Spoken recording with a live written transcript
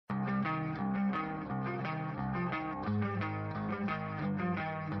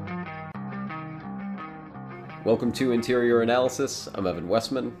Welcome to Interior Analysis. I'm Evan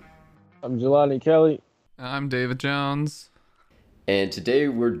Westman, I'm Jelani Kelly. I'm David Jones. and today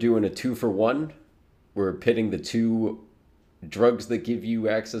we're doing a two for one. We're pitting the two drugs that give you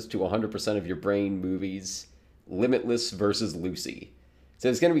access to 100% of your brain movies, Limitless versus Lucy. So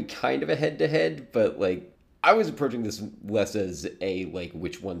it's going to be kind of a head to head, but I was approaching this less as a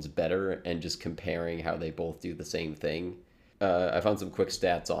which one's better and just comparing how they both do the same thing. I found some quick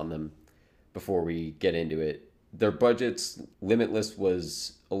stats on them before we get into it. Their budgets, Limitless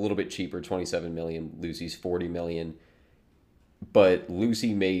was a little bit cheaper, 27 million, Lucy's 40 million, but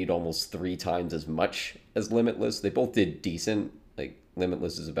Lucy made almost three times as much as Limitless. They both did decent. Like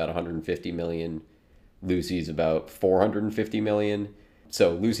Limitless is about 150 million, Lucy's about 450 million.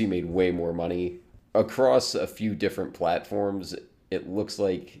 So Lucy made way more money across a few different platforms. It looks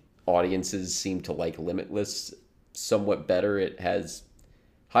like audiences seem to like Limitless somewhat better. It has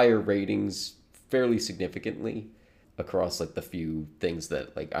higher ratings fairly significantly across the few things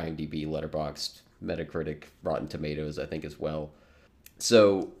that IMDb, Letterboxd, Metacritic, Rotten Tomatoes, I think as well.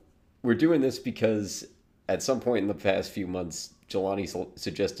 So we're doing this because at some point in the past few months, Jelani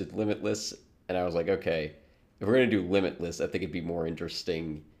suggested Limitless, and I was like, okay, if we're going to do Limitless, I think it'd be more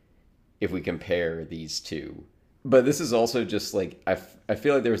interesting if we compare these two. But this is also just I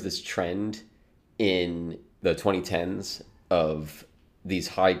feel like there was this trend in the 2010s of these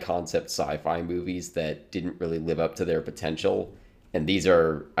high concept sci-fi movies that didn't really live up to their potential. And these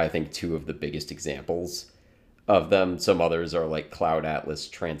are, I think, two of the biggest examples of them. Some others are like Cloud Atlas,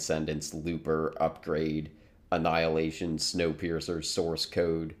 Transcendence, Looper, Upgrade, Annihilation, Snowpiercer, Source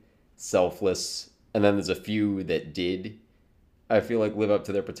Code, Selfless. And then there's a few that did, I feel like, live up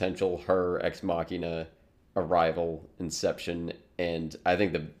to their potential. Her, Ex Machina, Arrival, Inception. And I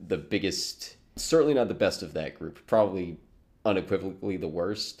think the biggest, certainly not the best of that group, probably unequivocally the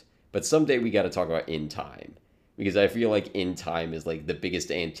worst. But someday we got to talk about In Time, because I feel like In Time is the biggest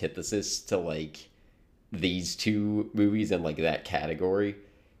antithesis to these two movies and that category,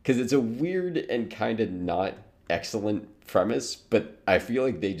 because it's a weird and kind of not excellent premise, but I feel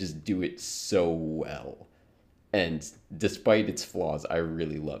like they just do it so well. And despite its flaws, I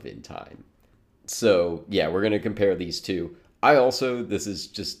really love In Time. So yeah, we're going to compare these two. I also, this is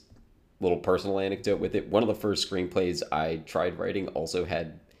just little personal anecdote with it. One of the first screenplays I tried writing also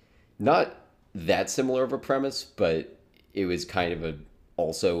had not that similar of a premise, but it was kind of a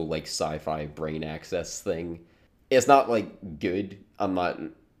also sci-fi brain access thing. It's not good. I'm not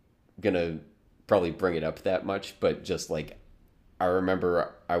gonna probably bring it up that much, but just I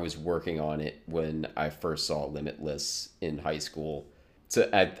remember I was working on it when I first saw Limitless in high school. So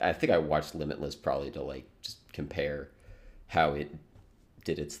I think I watched Limitless probably to just compare how it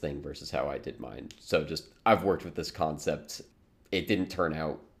did its thing versus how I did mine. So just I've worked with this concept. It didn't turn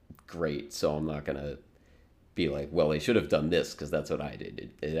out great, so I'm not gonna be well, they should have done this because that's what I did.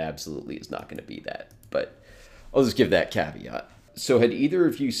 It absolutely is not going to be that. But I'll just give that caveat. So had either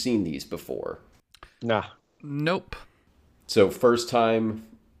of you seen these before? Nah. Nope. So first time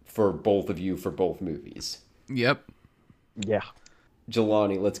for both of you for both movies. Yep. Yeah.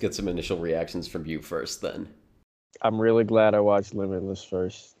 Jelani, let's get some initial reactions from you first then. I'm really glad I watched Limitless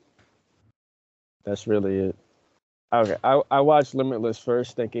first. That's really it. Okay. I watched Limitless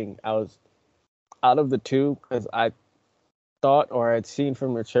first thinking I was out of the two, because I thought, or I'd seen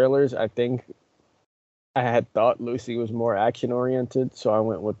from the trailers, I think I had thought Lucy was more action oriented, so I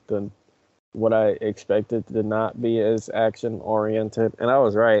went with what I expected to not be as action oriented, and I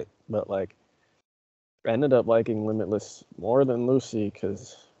was right. But I ended up liking Limitless more than Lucy,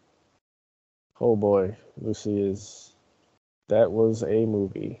 because oh boy, that was a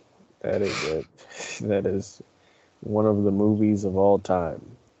movie. That is it. That is one of the movies of all time.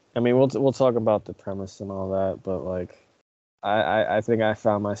 I mean, we'll talk about the premise and all that, but I think I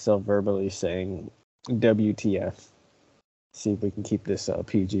found myself verbally saying WTF. See if we can keep this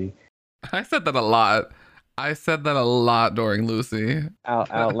PG. I said that a lot. I said that a lot during Lucy. Out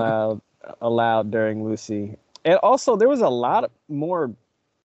loud, aloud during Lucy. And also, there was a lot more.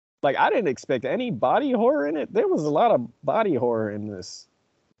 I didn't expect any body horror in it. There was a lot of body horror in this,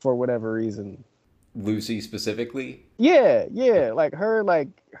 for whatever reason. Lucy specifically? Yeah.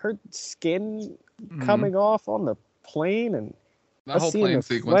 Her skin coming off on the plane, and That whole seeing plane the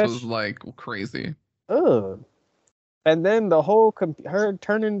sequence was flesh. crazy. Ugh. And then the whole her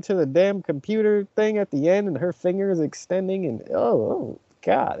turning into the damn computer thing at the end, and her fingers extending, and oh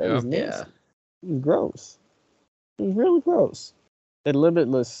god, that was Yep. nasty. Yeah. It was gross. It was really gross. And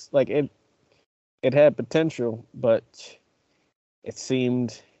Limitless, it had potential, but it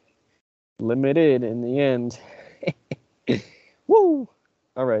seemed limited in the end. Woo!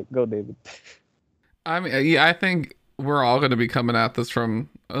 All right, go David. I mean, yeah, I think we're all going to be coming at this from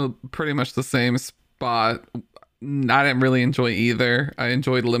pretty much the same spot. I didn't really enjoy either. I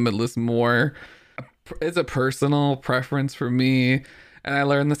enjoyed Limitless more. It's a personal preference for me. And I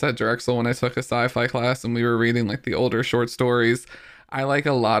learned this at Drexel when I took a sci-fi class and we were reading like the older short stories. I like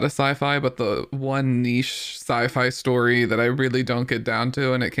a lot of sci-fi, but the one niche sci-fi story that I really don't get down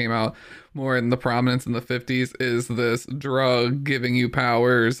to, and it came out more in the prominence in the 50s, is this drug giving you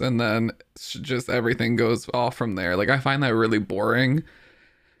powers and then just everything goes off from there. Like I find that really boring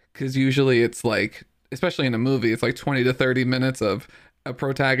because usually it's like, especially in a movie, it's like 20 to 30 minutes of a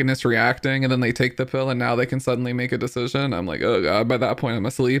protagonist reacting and then they take the pill and now they can suddenly make a decision. I'm like, oh god, by that point I'm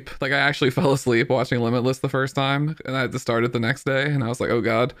asleep. Like I actually fell asleep watching Limitless the first time and I had to start it the next day and I was like, oh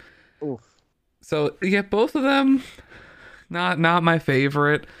god. Oof. So yeah, both of them not my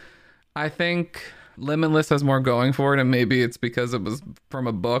favorite. I think Limitless has more going for it, and maybe it's because it was from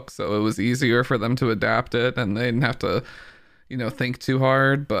a book, so it was easier for them to adapt it and they didn't have to, think too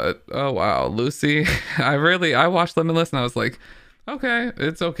hard. But oh wow, Lucy, I watched Limitless and I was like, okay,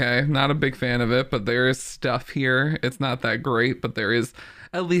 it's okay. Not a big fan of it, but there is stuff here. It's not that great, but there is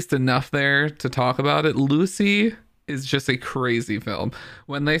at least enough there to talk about it. Lucy is just a crazy film.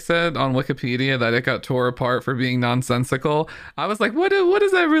 When they said on Wikipedia that it got tore apart for being nonsensical, I was like, what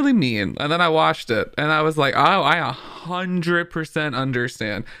does that really mean? And then I watched it and I was like, oh, I 100%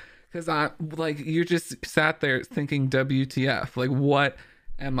 understand. Because you just sat there thinking, WTF? Like, what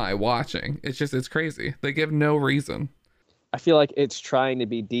am I watching? It's crazy. They give no reason. I feel like it's trying to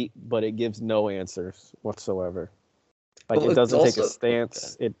be deep, but it gives no answers whatsoever. Like Well, it it's doesn't take a also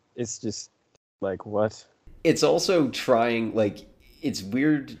stance. It's just like what? it's also trying, like, it's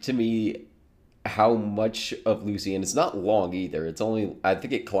weird to me how much of Lucy, and it's not long either. It's only, I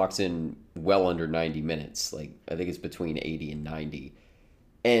think it clocks in well under 90 minutes. Like I think it's between 80 and 90.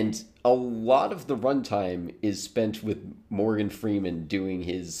 And a lot of the runtime is spent with Morgan Freeman doing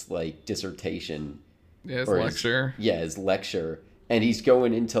his like dissertation Yeah, his or lecture. his lecture, and he's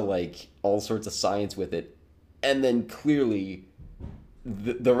going into like all sorts of science with it, and then clearly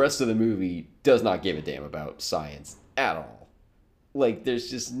the rest of the movie does not give a damn about science at all. Like there's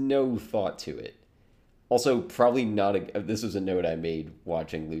just no thought to it. Also, probably not a, this was a note I made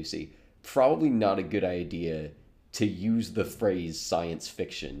watching Lucy, probably not a good idea to use the phrase science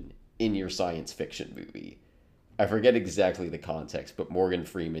fiction in your science fiction movie. I forget exactly the context, but Morgan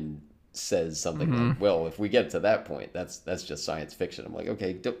Freeman says something like, "Well, if we get to that point, that's just science fiction." I'm like,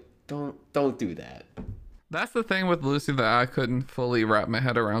 "Okay, don't do that." That's the thing with Lucy that I couldn't fully wrap my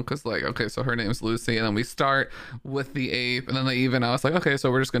head around because, like, okay, so her name's Lucy, and then we start with the ape, and then I was like, okay,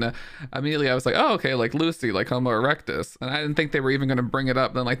 so we're just gonna immediately, I was like, oh, okay, like Lucy, like Homo erectus, and I didn't think they were even gonna bring it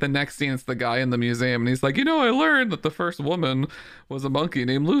up. Then, like, the next scene, it's the guy in the museum, and he's like, I learned that the first woman was a monkey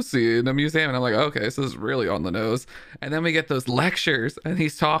named Lucy in a museum, and I'm like, okay, so this is really on the nose. And then we get those lectures, and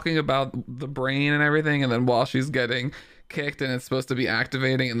he's talking about the brain and everything, and then while she's getting kicked and it's supposed to be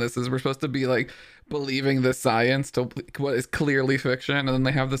activating, and we're supposed to be like believing the science to what is clearly fiction, and then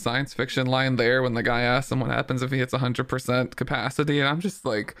they have the science fiction line there when the guy asks him what happens if he hits 100% capacity, and I'm just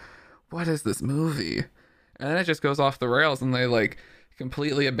like, what is this movie? And then it just goes off the rails and they like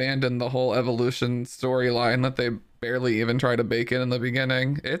completely abandon the whole evolution storyline that they barely even try to bake in the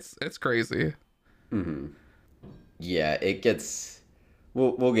beginning. It's crazy. Yeah, it gets.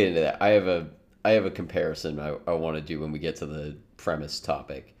 We'll get into that. I have a comparison I want to do when we get to the premise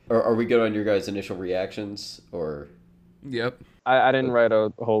topic. Are we good on your guys' initial reactions, or? Yep. I didn't write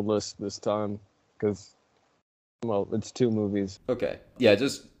a whole list this time because, well, it's 2 movies. Okay. Yeah,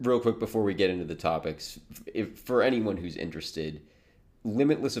 just real quick before we get into the topics, if for anyone who's interested,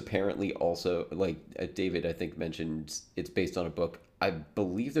 Limitless apparently also, like David I think mentioned, it's based on a book. I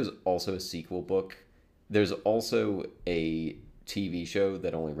believe there's also a sequel book. There's also a TV show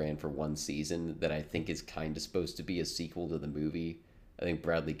that only ran for 1 season that I think is kind of supposed to be a sequel to the movie. I think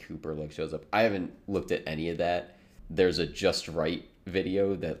Bradley Cooper like shows up. I haven't looked at any of that. There's a Just Right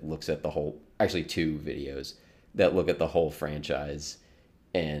video that looks at the whole, actually 2 videos that look at the whole franchise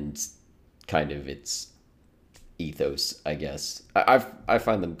and kind of its ethos, I guess. I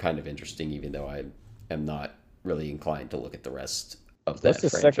find them kind of interesting, even though I am not really inclined to look at the rest of that What's the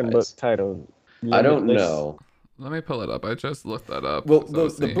franchise. second book title? I don't Limitless? know. Let me pull it up. I just looked that up. Well, so I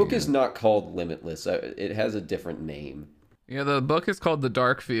was the seeing book it. is not called Limitless. It has a different name. Yeah, the book is called The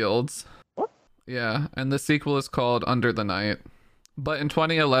Dark Fields. What? Yeah, and the sequel is called Under the Night. But in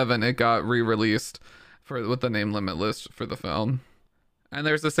 2011, it got re-released with the name Limitless for the film. And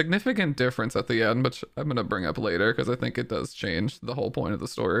there's a significant difference at the end, which I'm gonna bring up later because I think it does change the whole point of the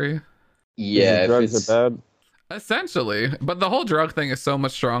story. Yeah, The drugs are bad. Essentially, but the whole drug thing is so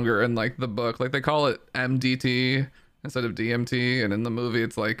much stronger in like the book. Like they call it MDT instead of DMT, and in the movie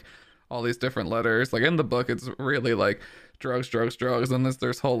it's like all these different letters. Like in the book, it's really like drugs, drugs, drugs, and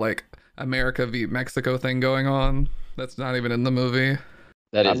there's whole like America v Mexico thing going on. That's not even in the movie.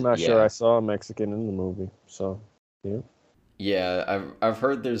 That I'm is, not sure yeah. I saw a Mexican in the movie, so yeah. Yeah, I've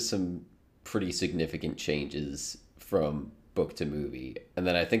heard there's some pretty significant changes from book to movie. And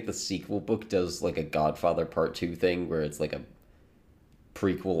then I think the sequel book does like a Godfather Part 2 thing where it's like a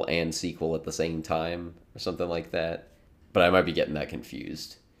prequel and sequel at the same time or something like that. But I might be getting that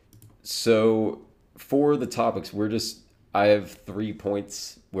confused. So for the topics, I have 3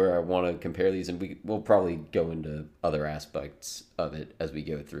 points where I want to compare these, and we'll probably go into other aspects of it as we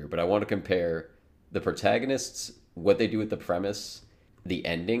go through. But I want to compare the protagonists, what they do with the premise, the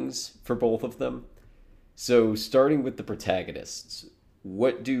endings for both of them. So starting with the protagonists,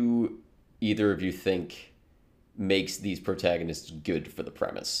 what do either of you think makes these protagonists good for the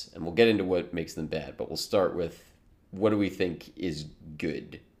premise? And we'll get into what makes them bad, but we'll start with what do we think is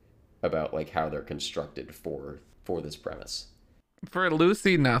good about like how they're constructed for this premise. For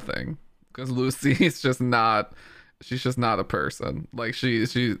Lucy, nothing, because Lucy is just not. She's just not a person. Like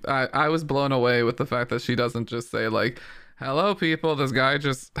I was blown away with the fact that she doesn't just say like, "Hello, people. This guy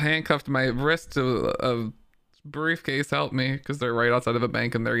just handcuffed my wrist to a briefcase. Help me!" Because they're right outside of a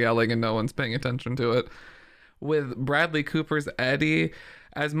bank and they're yelling and no one's paying attention to it. With Bradley Cooper's Eddie,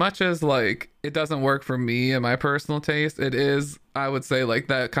 as much as like it doesn't work for me and my personal taste, it is, I would say, like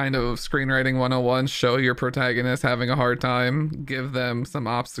that kind of screenwriting 101. Show your protagonist having a hard time, give them some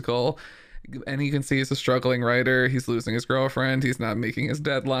obstacle, and you can see he's a struggling writer. He's losing his girlfriend, he's not making his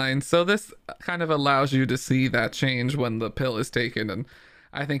deadline, so this kind of allows you to see that change when the pill is taken, and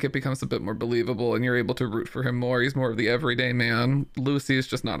I think it becomes a bit more believable and you're able to root for him more. He's more of the everyday man. Lucy is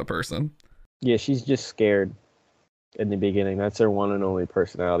just not a person. Yeah, she's just scared in the beginning. That's her one and only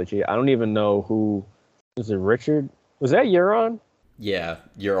personality. I don't even know who is it. Richard? Was that Euron? Yeah,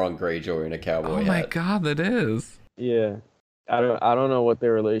 you're on Greyjoy in a cowboy Oh my hat. god, that is. Yeah. I don't know what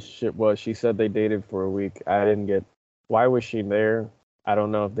their relationship was. She said they dated for a week. I didn't get why was she there? I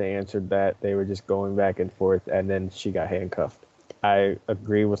don't know if they answered that. They were just going back and forth and then she got handcuffed. I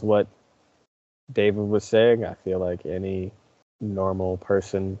agree with what David was saying. I feel like any normal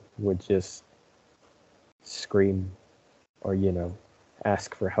person would just scream or,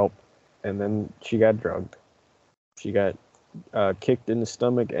 ask for help. And then she got drugged. She got kicked in the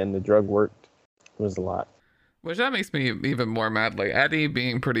stomach and the drug worked. It was a lot. Which that makes me even more mad. Like Eddie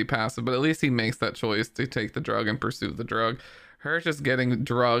being pretty passive, but at least he makes that choice to take the drug and pursue the drug. Her just getting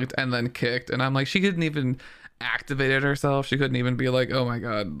drugged and then kicked, and I'm like, she couldn't even activate it herself. She couldn't even be like, oh my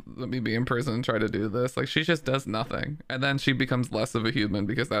god, let me be in prison and try to do this. Like she just does nothing, and then she becomes less of a human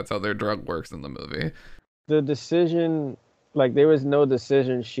because that's how their drug works in the movie. The decision, like there was no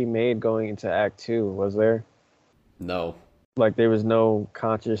decision she made going into Act 2, was there? No. Like there was no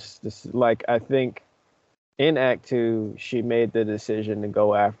conscious, like I think in Act 2, she made the decision to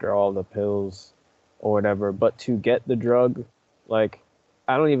go after all the pills or whatever, but to get the drug, like,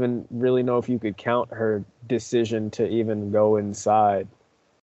 I don't even really know if you could count her decision to even go inside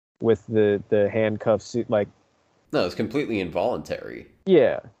with the handcuffed suit, like, No, it's completely involuntary.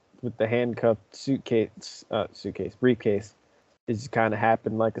 yeah, with the handcuffed briefcase, it just kind of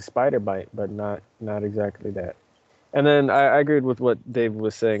happened like a spider bite, but not exactly that. And then I agreed with what Dave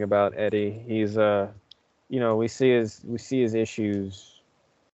was saying about Eddie. He's we see his issues.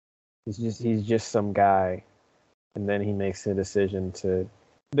 He's just some guy, and then he makes a decision to.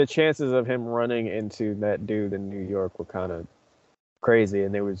 The chances of him running into that dude in New York were kind of crazy,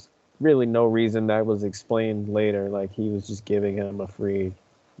 and there was really no reason. That was explained later. Like he was just giving him a free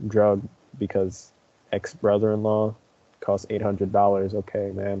drug because ex-brother-in-law cost $800.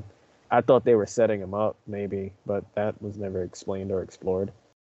 Okay, man. I thought they were setting him up, maybe, but that was never explained or explored.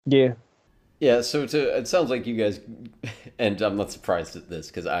 Yeah. Yeah, so it sounds like you guys, and I'm not surprised at this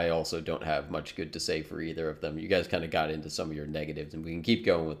because I also don't have much good to say for either of them. You guys kind of got into some of your negatives, and we can keep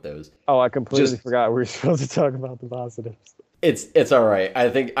going with those. Oh, I completely forgot we were supposed to talk about the positives. It's all right.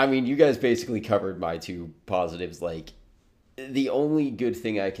 I mean, you guys basically covered my two positives. Like, the only good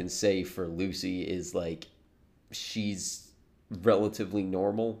thing I can say for Lucy is like she's relatively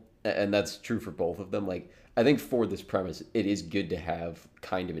normal, and that's true for both of them. Like, I think for this premise, it is good to have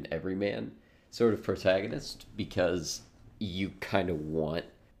kind of an everyman sort of protagonist because you kind of want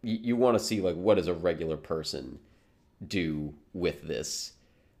you want to see like what does a regular person do with this.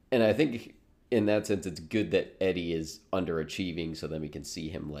 And I think in that sense it's good that Eddie is underachieving so then we can see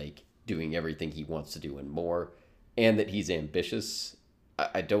him like doing everything he wants to do and more, and that he's ambitious.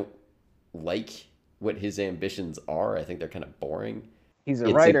 I don't like what his ambitions are. I think they're kind of boring. He's a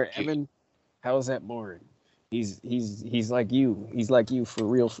It's a writer, Evan. How is that boring? He's like you. He's like you for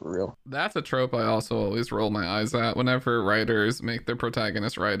real, for real. That's a trope I also always roll my eyes at. Whenever writers make their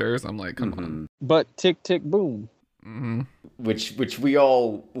protagonist writers, I'm like, come on. But tick tick boom. Which we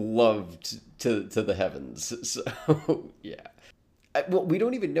all loved to the heavens. So yeah. Well, we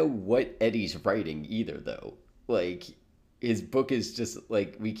don't even know what Eddie's writing either, though. Like, his book is just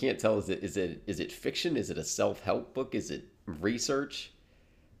like, we can't tell. Is it fiction? Is it a self-help book? Is it research?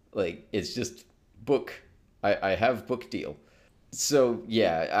 Like, it's just book. I have book deal. So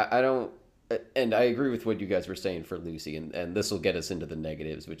yeah, I don't. And I agree with what you guys were saying for Lucy, and this will get us into the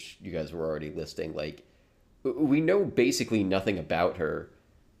negatives, which you guys were already listing. Like, we know basically nothing about her,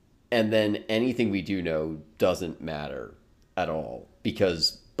 and then anything we do know doesn't matter at all,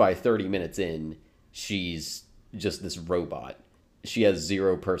 because by 30 minutes in, she's just this robot. She has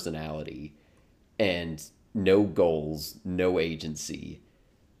zero personality and no goals, no agency.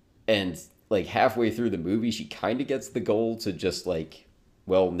 And like halfway through the movie, she kind of gets the goal to just like,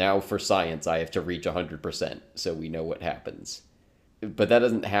 well, now for science, I have to reach 100%, so we know what happens. But that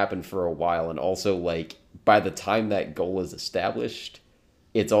doesn't happen for a while, and also like by the time that goal is established,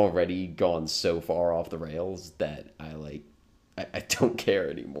 it's already gone so far off the rails that I don't care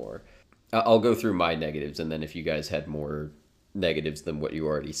anymore. I'll go through my negatives, and then if you guys had more negatives than what you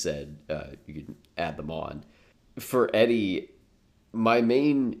already said, you can add them on. For Eddie, my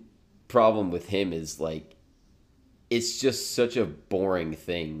main problem with him is like, it's just such a boring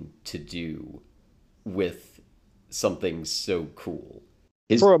thing to do with something so cool.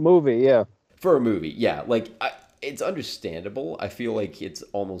 For a movie, yeah. For a movie, yeah. Like, it's understandable. I feel like it's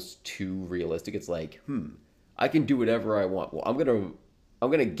almost too realistic. It's like, I can do whatever I want. Well, I'm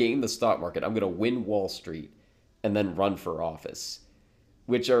gonna game the stock market. I'm gonna win Wall Street, and then run for office,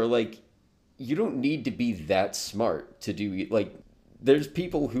 which are like, you don't need to be that smart to do. Like, there's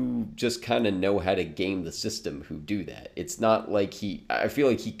people who just kind of know how to game the system who do that. It's not like I feel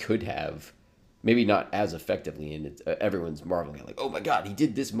like he could have, maybe not as effectively, and everyone's marveling at like, oh my god, he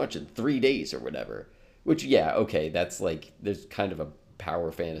did this much in 3 days or whatever. Which, yeah, okay, that's like, there's kind of a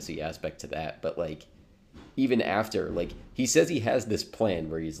power fantasy aspect to that, but like, even after, like, he says he has this plan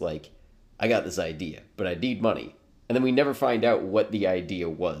where he's like, I got this idea, but I need money. And then we never find out what the idea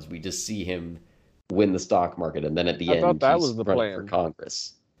was. We just see him win the stock market, and then at the end, thought that he's was the running plan. for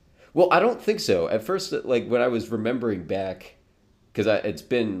Congress. Well, I don't think so. At first, like, when I was remembering back, because it's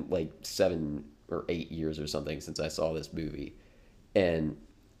been like 7 or 8 years or something since I saw this movie, and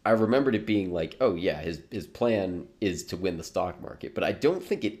I remembered it being like, oh yeah, his plan is to win the stock market, but I don't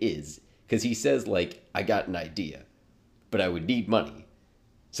think it is, because he says like, I got an idea, but I would need money.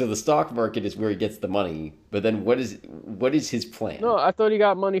 So the stock market is where he gets the money, but then what is his plan? No, I thought he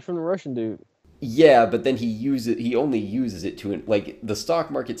got money from the Russian dude. Yeah, but then he only uses it to, like, the stock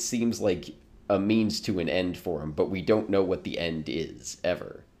market seems like a means to an end for him, but we don't know what the end is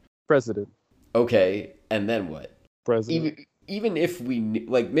ever. President. Okay, and then what? President. Even if we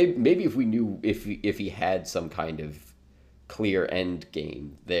like, maybe if we knew if he had some kind of clear end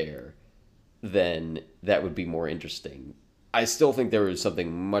game there, then that would be more interesting. I still think there was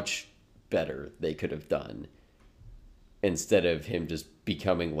something much better they could have done instead of him just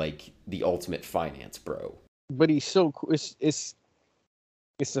becoming like the ultimate finance bro. But he's so cool. It's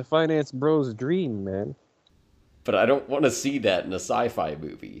a finance bro's dream, man. But I don't want to see that in a sci-fi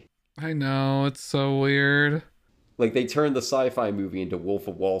movie. I know, it's so weird. Like, they turned the sci-fi movie into Wolf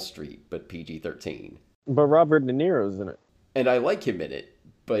of Wall Street, but PG-13. But Robert De Niro's in it. And I like him in it,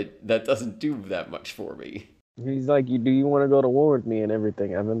 but that doesn't do that much for me. He's like, do you want to go to war with me and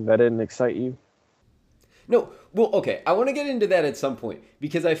everything, Evan? That didn't excite you? No, well, okay, I want to get into that at some point,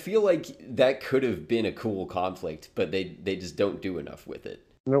 because I feel like that could have been a cool conflict, but they just don't do enough with it.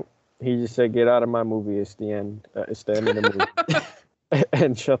 Nope. He just said, get out of my movie. It's the end. It's the end of the movie.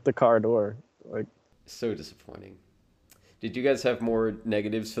 And shut the car door. Like, so disappointing. Did you guys have more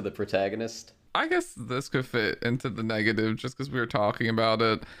negatives for the protagonist? I guess this could fit into the negative just because we were talking about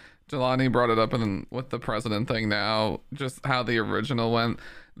it. Jelani brought it up with the president thing now, just how the original went.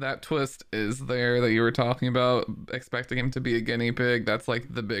 That twist is there that you were talking about, expecting him to be a guinea pig. That's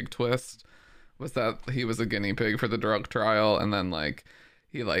like the big twist, was that he was a guinea pig for the drug trial, and then like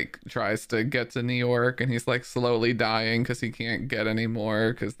he like tries to get to New York and he's like slowly dying because he can't get any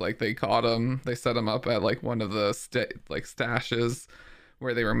more because like they caught him. They set him up at like one of the stashes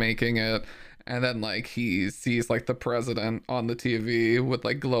where they were making it. And then like he sees like the president on the TV with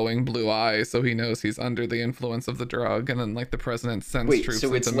like glowing blue eyes, so he knows he's under the influence of the drug. And then like the president sends troops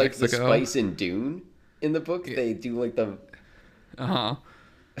so it's into like Mexico. the spice in Dune in the book? Yeah. They do like the... Uh-huh.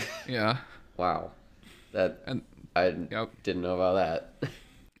 Yeah. Wow. That And I yep. didn't know about that.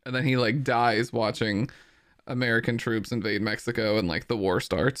 And then he like dies watching American troops invade Mexico and like the war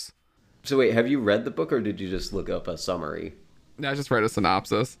starts. So wait, have you read the book or did you just look up a summary? I just read a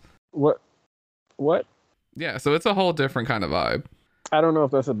synopsis. What? What? Yeah, so it's a whole different kind of vibe. I don't know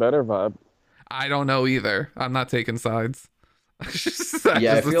if that's a better vibe. I don't know either. I'm not taking sides.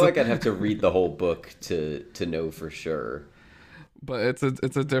 Yeah, I feel like I'd have to read the whole book to know for sure. But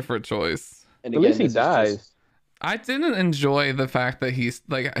it's a different choice. And At again, least he this is dies. just- I didn't enjoy the fact that he's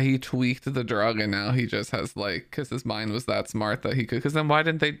like he tweaked the drug and now he just has like because his mind was that smart that he could. Because then why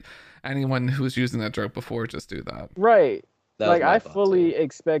didn't they anyone who was using that drug before just do that? Right. that was Like my I thought, fully too.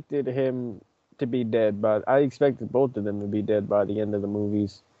 expected him to be dead, but I expected both of them to be dead by the end of the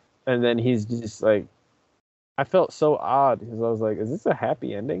movies. And then he's just like, I felt so odd because I was like, is this a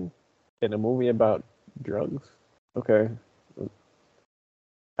happy ending in a movie about drugs? Okay.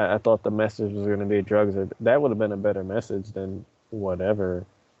 I thought the message was going to be drugs. That would have been a better message than whatever.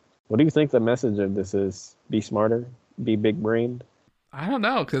 What do you think the message of this is? Be smarter, be big brained. I don't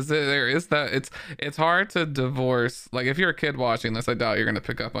know because there is that it's hard to divorce. Like if you're a kid watching this, I doubt you're gonna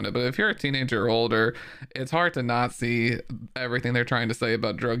pick up on it. But if you're a teenager or older, it's hard to not see everything they're trying to say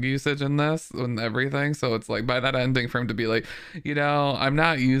about drug usage in this and everything. So it's like by that ending for him to be like, I'm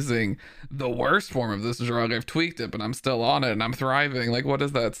not using the worst form of this drug. I've tweaked it, but I'm still on it and I'm thriving. Like what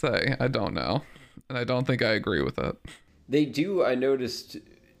does that say? I don't know, and I don't think I agree with it. They do, I noticed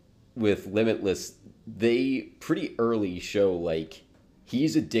with Limitless, they pretty early show like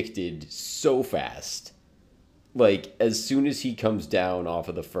he's addicted so fast. Like as soon as he comes down off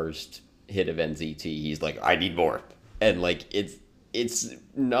of the first hit of NZT, he's like, I need more. And like it's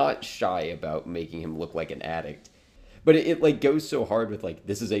not shy about making him look like an addict. But it like goes so hard with like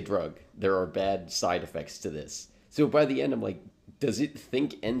this is a drug. There are bad side effects to this. So by the end I'm like, does it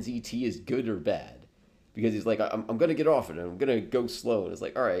think NZT is good or bad? Because he's like, I'm going to get off it and I'm going to go slow. And it's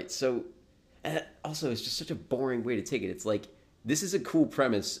like, all right, so... And also, it's just such a boring way to take it. It's like, this is a cool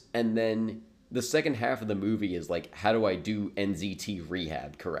premise, and then the second half of the movie is like, how do I do NZT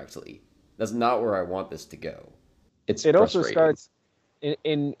rehab correctly? That's not where I want this to go. It's It also frustrating. starts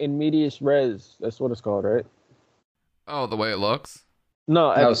in medias res. That's what it's called, right? Oh, the way it looks.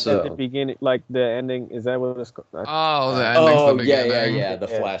 No, How at so? the beginning, like the ending. Is that what it's called? Oh, the ending's Oh, the yeah, beginning. the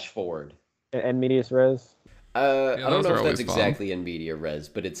Yeah. flash forward. And medias res. I don't those know are if that's always fun. exactly in media res,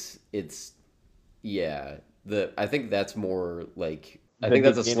 but it's yeah. I think that's more like I The think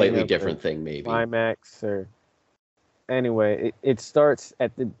that's a beginning slightly of different the thing, maybe. Climax or anyway, it starts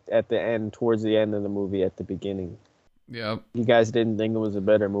at the end, towards the end of the movie, at the beginning. Yep. You guys didn't think it was a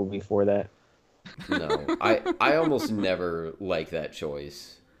better movie for that? No, I almost never like that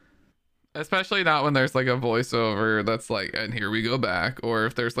choice. Especially not when there's like a voiceover that's like, and here we go back, or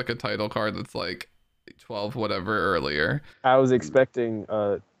if there's like a title card that's like 12 whatever earlier. I was expecting,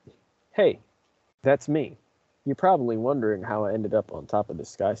 hey, that's me. You're probably wondering how I ended up on top of the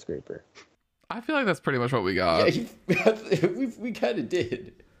skyscraper. I feel like that's pretty much what we got. Yeah, we kind of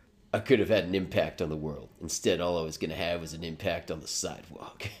did. I could have had an impact on the world. Instead, all I was going to have was an impact on the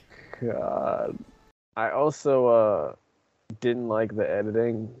sidewalk. God. I also didn't like the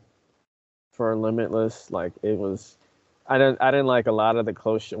editing for Limitless. Like it was, I didn't like a lot of the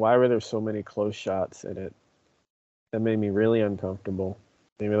close. Why were there so many close shots in it? That made me really uncomfortable.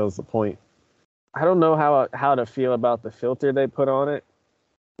 Maybe that was the point. I don't know how to feel about the filter they put on it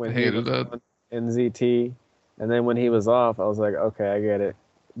when he Hated was it. on NZT, and then when he was off, I was like, okay, I get it.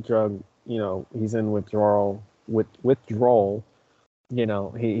 Drug, he's in withdrawal. Withdrawal.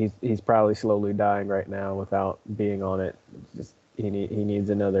 He's probably slowly dying right now without being on it. Just he needs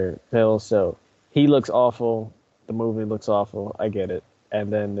another pill. So he looks awful. The movie looks awful. I get it.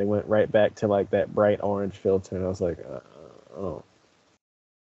 And then they went right back to like that bright orange filter, and I was like,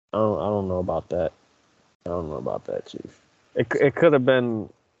 I don't know about that. I don't know about that, Chief. It could have been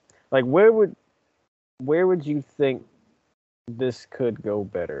like where would you think this could go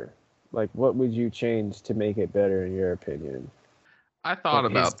better? Like what would you change to make it better in your opinion? I thought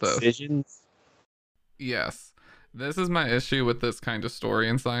Like, about his this. decisions? Yes. This is my issue with this kind of story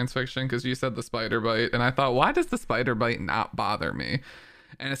in science fiction because you said the spider bite, and I thought, why does the spider bite not bother me?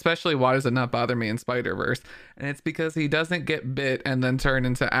 And especially, why does it not bother me in Spider-Verse? And it's because he doesn't get bit and then turn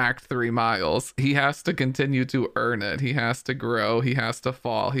into Act 3 Miles. He has to continue to earn it. He has to grow. He has to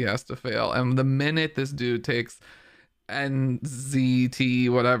fall. He has to fail. And the minute this dude takes NZT,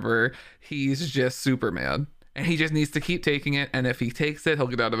 whatever, he's just Superman. And he just needs to keep taking it. And if he takes it, he'll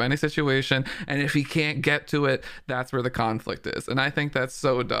get out of any situation. And if he can't get to it, that's where the conflict is. And I think that's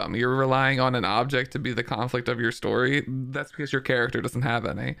so dumb. You're relying on an object to be the conflict of your story. That's because your character doesn't have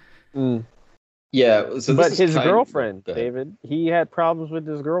any. Yeah, so this But is his kind of, girlfriend, go ahead. David, he had problems with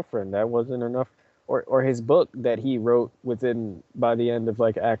his girlfriend. That wasn't enough. Or his book that he wrote within by the end of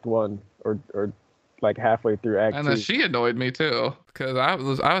like Act One or like halfway through Act And then Two. she annoyed me too because I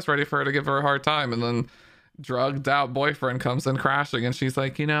was ready for her to give her a hard time, and then drugged out boyfriend comes in crashing, and she's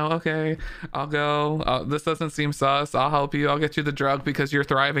like, okay, I'll go. This doesn't seem sus. I'll help you. I'll get you the drug because you're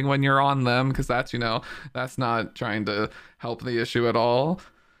thriving when you're on them. Because that's not trying to help the issue at all.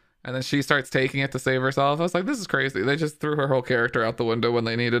 And then she starts taking it to save herself. I was like, this is crazy. They just threw her whole character out the window when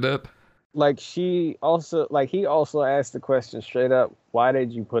they needed it. Like he also asked the question straight up, "Why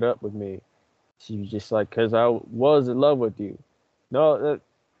did you put up with me?" She was just like, "Cause I was in love with you." No,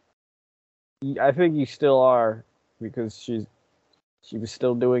 I think you still are because she was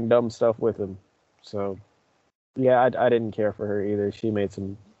still doing dumb stuff with him. So yeah, I didn't care for her either. She made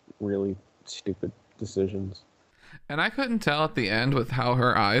some really stupid decisions. And I couldn't tell at the end with how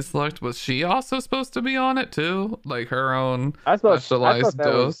her eyes looked. Was she also supposed to be on it too? Like her own I thought specialized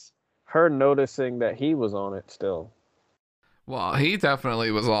that was dose? her noticing that he was on it still. Well, he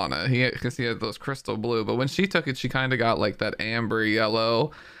definitely was on it. Because he had those crystal blue. But when she took it, she kind of got like that amber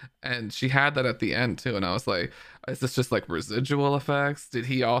yellow, and she had that at the end too. And I was like, is this just like residual effects? Did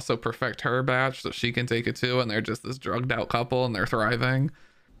he also perfect her batch so she can take it too? And they're just this drugged out couple and they're thriving.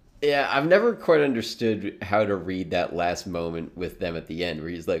 Yeah, I've never quite understood how to read that last moment with them at the end, where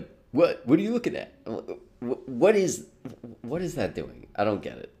he's like, "What? What are you looking at? What is, what is that doing? I don't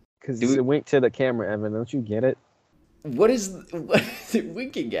get it. Because Do it's we, a wink to the camera, Evan. Don't you get it? what is it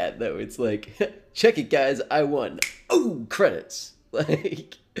winking at though? It's like, check it, guys, I won. Oh, credits.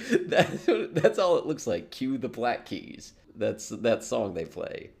 Like that's all it looks like. Cue the Black Keys. That's that song they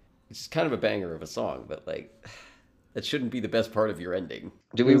play. It's kind of a banger of a song, but like that shouldn't be the best part of your ending.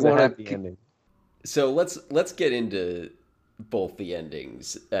 Do It we was a want happy to? ending. So let's get into both the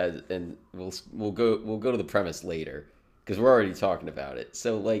endings, and we'll go to the premise later because we're already talking about it.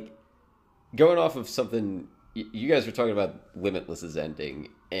 So like going off of something you guys were talking about Limitless's ending,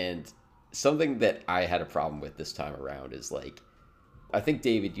 and something that I had a problem with this time around is like I think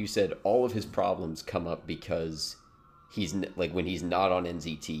David, you said all of his problems come up because like when he's not on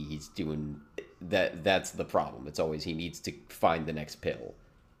NZT, he's doing that. That's the problem. It's always he needs to find the next pill.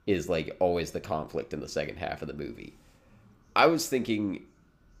 Is like always the conflict in the second half of the movie. I was thinking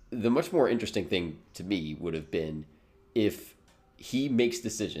the much more interesting thing to me would have been if he makes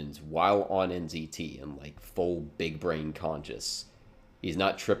decisions while on NZT and like full big brain conscious. He's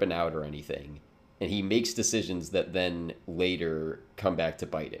not tripping out or anything. And he makes decisions that then later come back to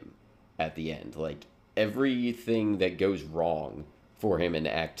bite him at the end. Like everything that goes wrong for him in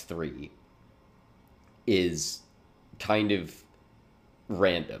Act 3 is kind of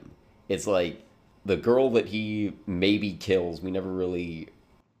random. It's like the girl that he maybe kills, we never really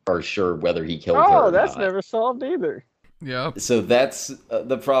are sure whether he killed her Oh, or that's not. never solved either. Yep. So that's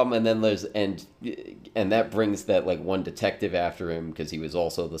the problem, and then there's and that brings that like one detective after him because he was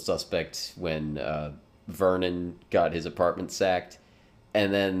also the suspect when Vernon got his apartment sacked,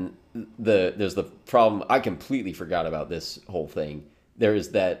 and then there's the problem. I completely forgot about this whole thing. There's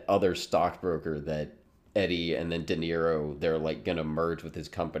that other stockbroker that Eddie and then De Niro, they're like gonna merge with his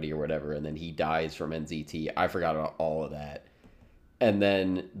company or whatever, and then he dies from NZT. I forgot about all of that. And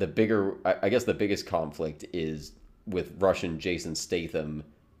then the bigger, I guess the biggest conflict is with Russian Jason Statham,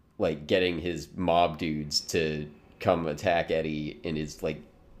 like getting his mob dudes to come attack Eddie in his like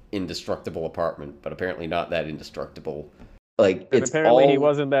indestructible apartment, but apparently not that indestructible. Like And it's apparently he all,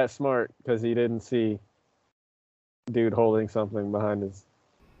 wasn't that smart because he didn't see dude holding something behind his.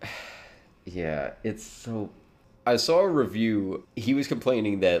 yeah, it's so. I saw a review. He was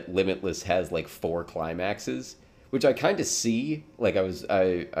complaining that Limitless has like four climaxes, which I kind of see. Like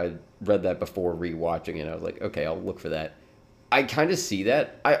I read that before rewatching it. I was like, okay, I'll look for that. I kind of see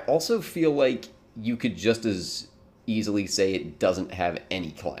that. I also feel like you could just as easily say it doesn't have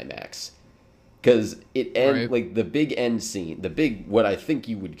any climax because it end Right. like the big end scene, the big what I think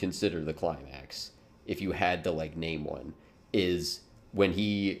you would consider the climax, if you had to like name one, is when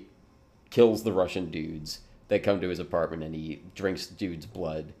he kills the Russian dudes that come to his apartment and he drinks dude's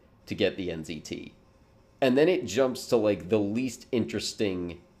blood to get the NZT. And then it jumps to like the least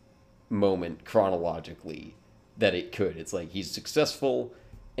interesting moment chronologically that it could. It's like he's successful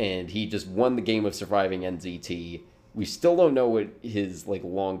and he just won the game of surviving NZT. We still don't know what his like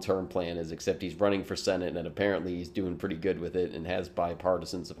long-term plan is, except he's running for Senate and apparently he's doing pretty good with it and has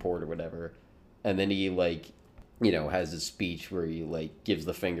bipartisan support or whatever. And then he like, has his speech where he like gives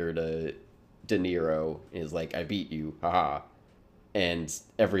the finger to De Niro and is like, "I beat you, haha," and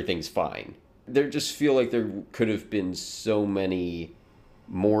everything's fine. There just feel like there could have been so many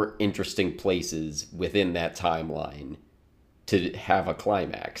more interesting places within that timeline to have a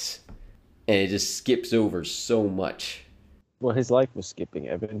climax. And it just skips over so much. Well, his life was skipping,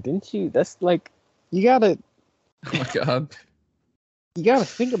 Evan. Didn't you? That's like, you gotta Oh my god. you gotta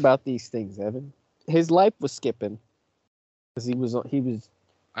think about these things, Evan. His life was skipping because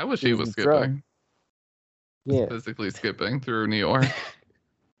I wish he he was was the drug. skipping. Yeah. Physically skipping through New York.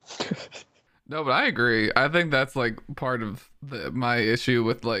 No, but I agree. I think that's like part of my issue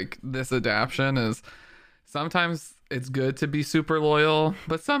with like this adaptation is sometimes it's good to be super loyal,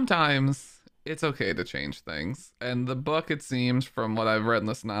 but sometimes it's okay to change things. And the book, it seems, from what I've read in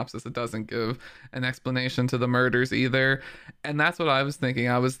the synopsis, it doesn't give an explanation to the murders either. And that's what I was thinking.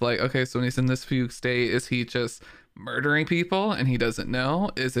 I was like, okay, so when he's in this fugue state, is he just murdering people and he doesn't know?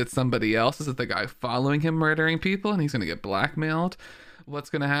 Is it somebody else? Is it the guy following him murdering people and he's going to get blackmailed?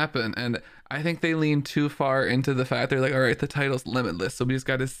 What's going to happen? And I think they lean too far into the fact they're like, all right, the title's Limitless, so we just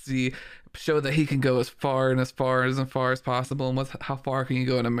got to show that he can go as far and as far as possible, and how far can you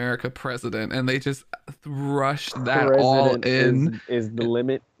go in America, president? And they just rush that all in. Is the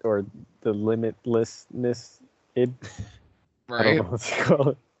limit, or the limitlessness? I don't know Right? what to call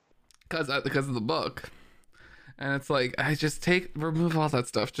it. Because of the book. And it's like, I just remove all that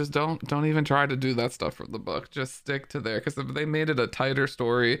stuff. Just don't even try to do that stuff from the book. Just stick to there. Because if they made it a tighter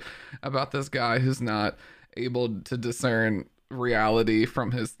story about this guy who's not able to discern reality from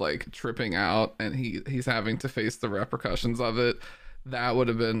his like tripping out, and he's having to face the repercussions of it, that would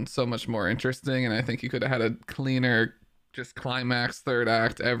have been so much more interesting. And I think you could have had a cleaner, just climax, third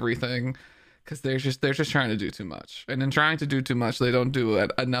act, everything. Because they're just trying to do too much, and in trying to do too much, they don't do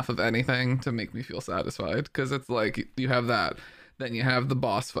enough of anything to make me feel satisfied. Because it's like you have that, then you have the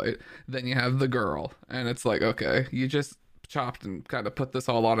boss fight, then you have the girl, and it's like, okay, you just chopped and kind of put this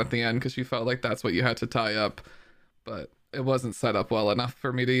all on at the end because you felt like that's what you had to tie up, but it wasn't set up well enough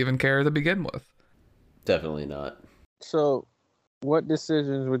for me to even care to begin with. Definitely not. So, what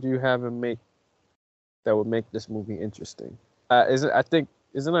decisions would you have him make that would make this movie interesting?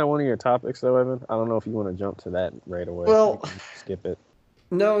 Isn't that one of your topics, though, Evan? I don't know if you want to jump to that right away. Well, you can skip it.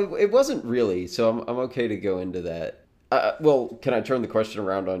 No, it wasn't really. So I'm okay to go into that. Well, can I turn the question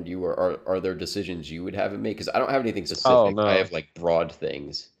around on you, or are there decisions you would have it make? Because I don't have anything specific. Oh, no. I have like broad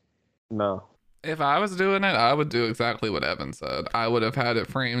things. No. If I was doing it, I would do exactly what Evan said. I would have had it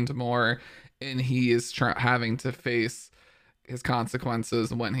framed more, and he is having to face his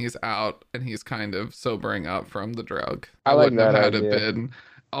consequences when he's out and he's kind of sobering up from the drug. I like wouldn't have that had idea. it been,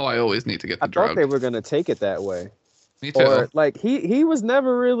 oh, I always need to get the I drug. thought they were gonna take it that way. Me too. Or like he was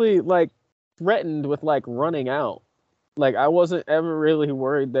never really like threatened with like running out. Like I wasn't ever really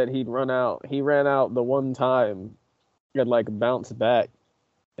worried that he'd run out. He ran out the one time and like bounced back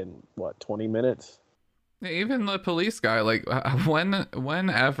in 20 minutes? Even the police guy, like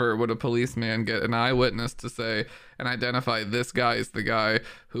whenever would a policeman get an eyewitness to say and identify this guy is the guy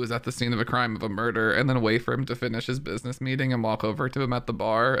who was at the scene of a crime, of a murder, and then wait for him to finish his business meeting and walk over to him at the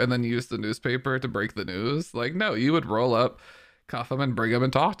bar and then use the newspaper to break the news? Like, no, you would roll up, cuff him, and bring him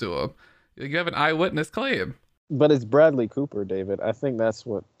and talk to him. You have an eyewitness claim. But it's Bradley Cooper, David. I think that's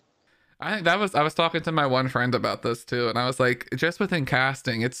what. I think I was talking to my one friend about this too, and I was like, just within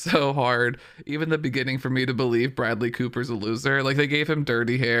casting, it's so hard, even the beginning, for me to believe Bradley Cooper's a loser. Like, they gave him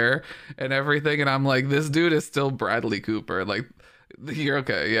dirty hair and everything, and I'm like, this dude is still Bradley Cooper. Like, you're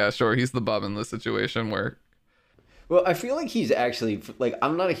okay, yeah, sure, he's the bum in this situation where. Well, I feel like he's actually, like,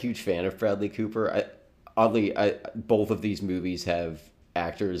 I'm not a huge fan of Bradley Cooper. Oddly, both of these movies have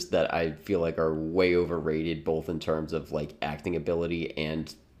actors that I feel like are way overrated, both in terms of like acting ability,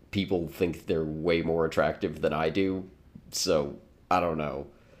 and people think they're way more attractive than I do. So I don't know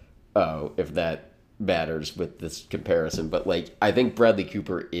if that matters with this comparison, but like, I think Bradley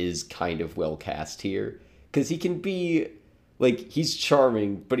Cooper is kind of well cast here, because he can be like, he's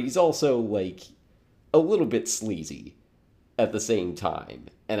charming, but he's also like a little bit sleazy at the same time,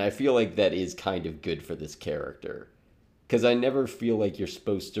 and I feel like that is kind of good for this character. Because I never feel like you're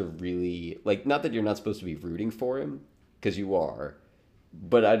supposed to really, like, not that you're not supposed to be rooting for him, because you are,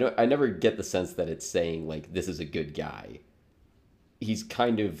 but I never get the sense that it's saying, like, this is a good guy. He's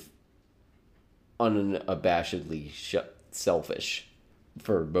kind of unabashedly selfish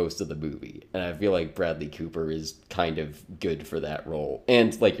for most of the movie, and I feel like Bradley Cooper is kind of good for that role.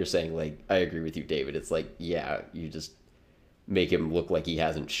 And like you're saying, like, I agree with you, David, it's like, yeah, you just make him look like he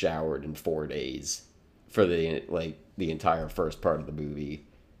hasn't showered in 4 days for the entire first part of the movie,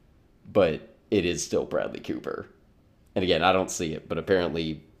 but it is still Bradley Cooper. And again, I don't see it, but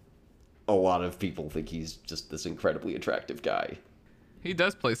apparently a lot of people think he's just this incredibly attractive guy. He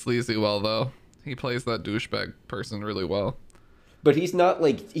does play sleazy well, though. He plays that douchebag person really well. But he's not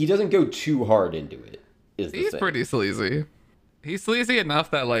like, he doesn't go too hard into it, is the He's thing. pretty sleazy. He's sleazy enough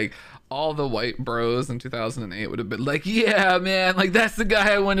that like all the white bros in 2008 would have been like, yeah, man, like that's the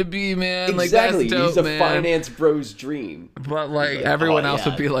guy I want to be, man. Exactly. Like that's dope, He's a man. finance bro's dream. But like Like, everyone oh, else yeah.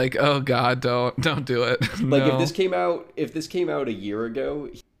 would be like, oh god, don't do it. Like No. if this came out a year ago,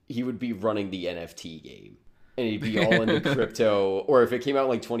 he would be running the NFT game. And he'd be all into crypto. Or if it came out in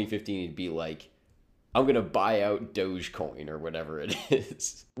like 2015, he'd be like, I'm gonna buy out Dogecoin or whatever it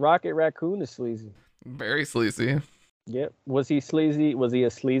is. Rocket Raccoon is sleazy. Very sleazy. Yep. Was he sleazy? Was he a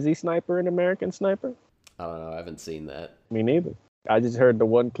sleazy sniper in American Sniper? I don't know, I haven't seen that. Me neither. I just heard the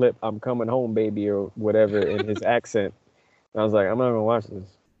one clip, "I'm coming home, baby," or whatever in his accent. I was like, I'm not gonna watch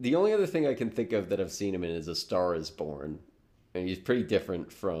this. The only other thing I can think of that I've seen him in is A Star Is Born. And he's pretty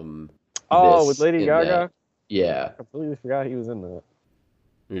different from Oh, this with Lady in Gaga? that- Yeah. I completely forgot he was in that.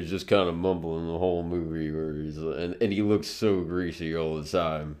 He's just kind of mumbling the whole movie where he's and he looks so greasy all the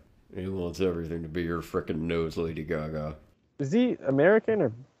time. He wants everything to be your frickin' nose, Lady Gaga. Is he American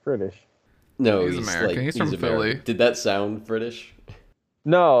or British? No, He's American. Like, He's from Philly. Did that sound British?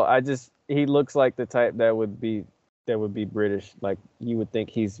 No, he looks like the type that would be British. Like you would think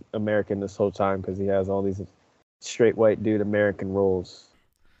he's American this whole time because he has all these straight white dude American roles.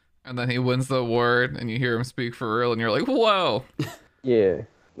 And then he wins the award and you hear him speak for real and you're like, whoa. Yeah,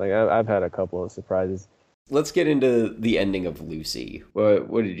 like I've had a couple of surprises. Let's get into the ending of Lucy. What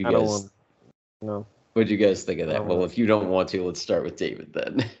did you I don't guys? want. No. What did you guys think of I that? don't Well, want- if you don't want to, let's start with David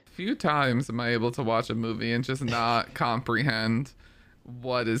then. Few times am I able to watch a movie and just not comprehend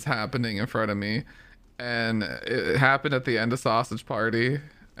what is happening in front of me. And it happened at the end of Sausage Party,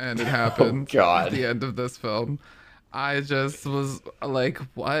 and it happened God. at the end of this film. I just was like,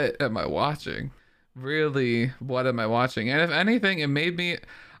 what am I watching? Really, what am I watching? And if anything, it made me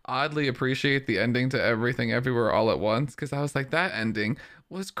oddly appreciate the ending to Everything Everywhere All at Once, because I was like, that ending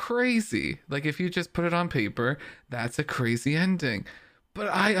was crazy. Like, if you just put it on paper, that's a crazy ending. But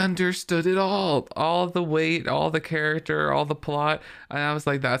I understood it all the weight, all the character, all the plot. And I was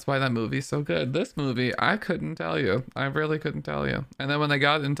like, that's why that movie's so good. This movie, I couldn't tell you. I really couldn't tell you. And then when they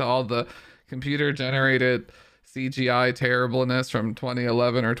got into all the computer generated CGI terribleness from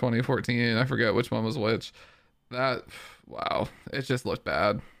 2011 or 2014, I forget which one was which. That, wow, it just looked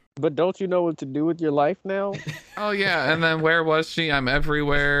bad. But don't you know what to do with your life now? Oh yeah, and then where was she? I'm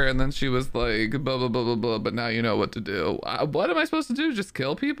everywhere. And then she was like, blah blah blah blah blah. But now you know what to do. What am I supposed to do? Just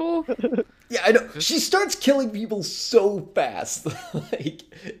kill people? Yeah, I know. She starts killing people so fast. Like,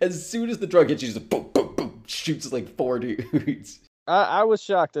 as soon as the drug hits, she just boom, boom, boom, shoots like 4 dudes. I was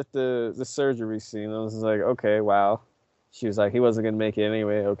shocked at the surgery scene. I was like, okay, wow. She was like, he wasn't gonna make it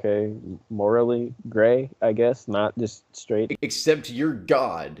anyway. Okay, morally gray, I guess, not just straight. Except you're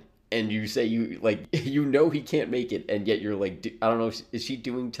God, and you say you know he can't make it, and yet you're like, I don't know, is she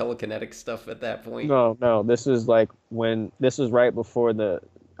doing telekinetic stuff at that point? No. This was like this was right before the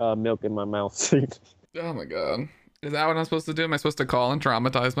milk in my mouth scene. Oh my god. Is that what I'm supposed to do? Am I supposed to call and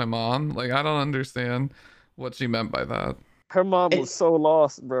traumatize my mom? Like, I don't understand what she meant by that. Her mom was so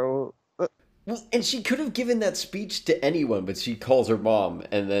lost, bro. Well, and she could have given that speech to anyone, but she calls her mom,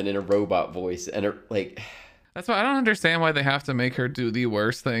 and then in a robot voice, and her like. That's why I don't understand why they have to make her do the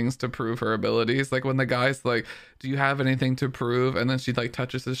worst things to prove her abilities. Like when the guy's like, do you have anything to prove? And then she like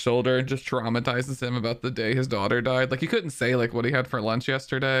touches his shoulder and just traumatizes him about the day his daughter died. Like, you couldn't say like what he had for lunch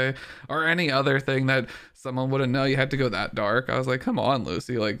yesterday or any other thing that someone wouldn't know. You had to go that dark. I was like, come on,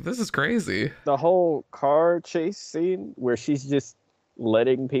 Lucy. Like, this is crazy. The whole car chase scene where she's just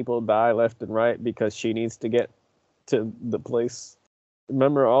letting people die left and right because she needs to get to the place.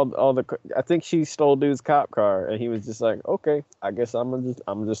 Remember I think she stole dude's cop car and he was just like, okay, I guess I'm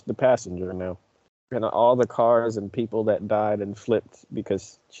just the passenger now. And all the cars and people that died and flipped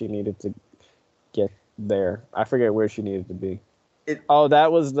because she needed to get there. I forget where she needed to be.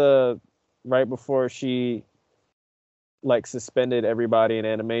 That was the right before she like suspended everybody in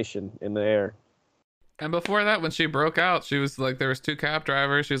animation in the air. And before that, when she broke out, she was like, there was 2 cab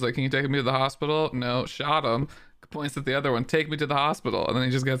drivers. She was like, can you take me to the hospital? No, shot him. Points at the other one, take me to the hospital. And then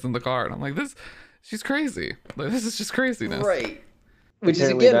he just gets in the car. And I'm like, she's crazy. Like, this is just craziness. Right. Which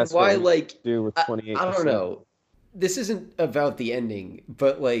Apparently is, again, that's why, what we like, do with 28%. I don't know. This isn't about the ending,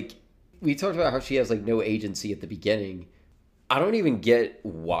 but, like, we talked about how she has, like, no agency at the beginning. I don't even get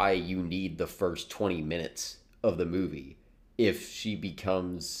why you need the first 20 minutes of the movie if she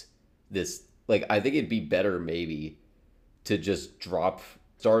becomes this. Like, I think it'd be better, maybe, to just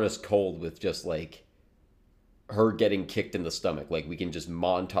start us cold with just, like, her getting kicked in the stomach. Like, we can just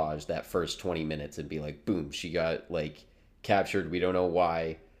montage that first 20 minutes and be like, boom, she got like captured, we don't know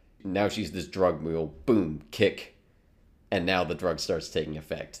why, now she's this drug mule, boom, kick, and now the drug starts taking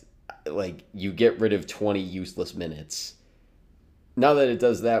effect. Like, you get rid of 20 useless minutes. Not that it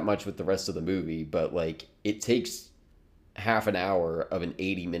does that much with the rest of the movie, but like it takes half an hour of an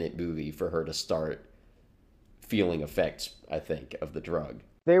 80-minute movie for her to start feeling effects, I think, of the drug.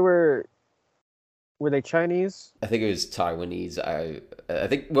 They were they Chinese? I think it was Taiwanese. I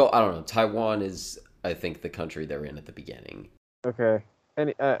think, well, I don't know. Taiwan is, I think, the country they're in at the beginning. Okay.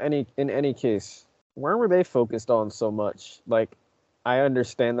 In any case, where were they focused on so much? Like, I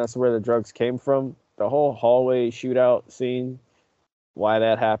understand that's where the drugs came from. The whole hallway shootout scene, why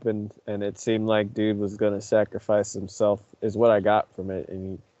that happened, and it seemed like dude was gonna sacrifice himself is what I got from it.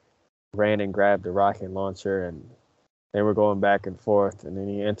 And he ran and grabbed a rocket launcher, and they were going back and forth. And then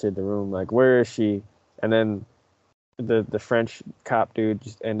he entered the room like, "Where is she?" And then the French cop dude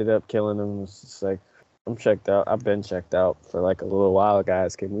just ended up killing him. It was just like, I'm checked out. I've been checked out for like a little while,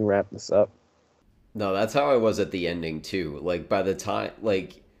 guys. Can we wrap this up? No, that's how I was at the ending too. Like by the time,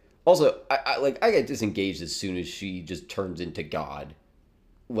 like, also I get disengaged as soon as she just turns into God,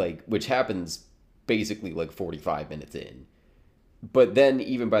 like, which happens basically like 45 minutes in. But then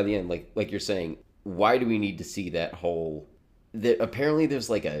even by the end, like you're saying, why do we need to see that whole? That apparently there's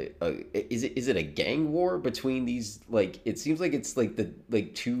like is it a gang war between these, like, it seems like it's like the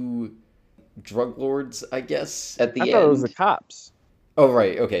like two drug lords, I guess, at the I end. thought it was the cops. Oh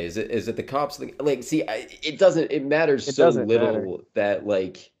right, okay. Is it the cops thing? Like, see, it matters It so doesn't little matter. that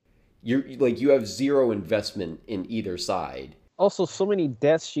like you have zero investment in either side. Also, so many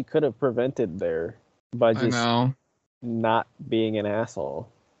deaths she could have prevented there by I just know. not being an asshole.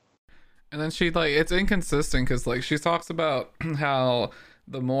 And then she like it's inconsistent because like she talks about how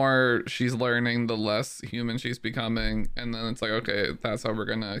the more she's learning, the less human she's becoming, and then it's like, okay, that's how we're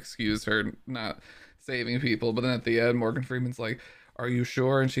gonna excuse her not saving people. But then at the end, Morgan Freeman's like, "Are you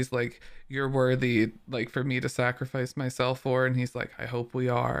sure?" And she's like, "You're worthy, like, for me to sacrifice myself for." And he's like, "I hope we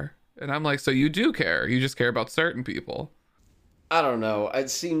are." And I'm like, "So you do care? You just care about certain people." I don't know. It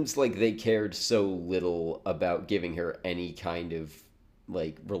seems like they cared so little about giving her any kind of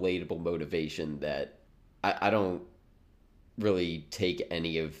like relatable motivation that I don't really take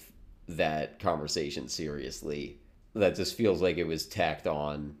any of that conversation seriously. That just feels like it was tacked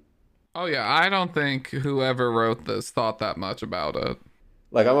on. Oh yeah, I don't think whoever wrote this thought that much about it.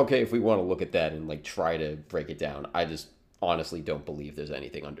 Like, I'm okay if we want to look at that and like try to break it down. I just honestly don't believe there's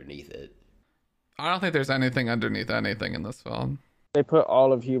anything underneath it. I don't think there's anything underneath anything in this film. They put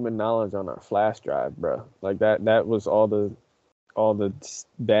all of human knowledge on a flash drive, bro. Like that was all the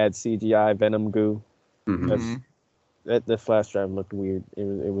bad CGI Venom goo. That's Mm-hmm. Mhm. that the flash drive looked weird.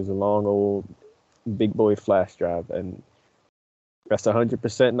 It was a long old big boy flash drive, and that's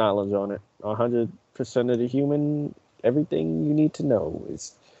 100% knowledge on it. 100% of the human, everything you need to know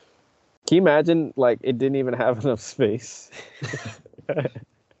is. Can you imagine? Like, it didn't even have enough space.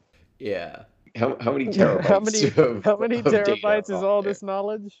 Yeah. How many how terabytes many how many of data terabytes is are all there? this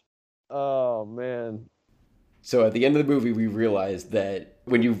knowledge? Oh man. So at the end of the movie, we realize that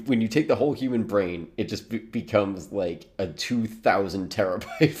when you take the whole human brain, it just becomes like a 2,000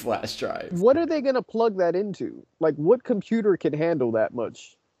 terabyte flash drive. What are they gonna plug that into? Like, what computer can handle that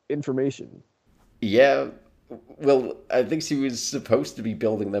much information? Yeah, well, I think she was supposed to be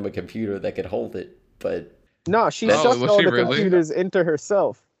building them a computer that could hold it, but No, she that Oh, just sucked was all she the really? computers into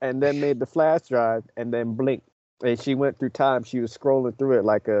herself and then made the flash drive and then blinked. And she went through time. She was scrolling through it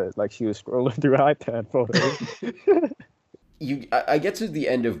like she was scrolling through iPad photos. I get to the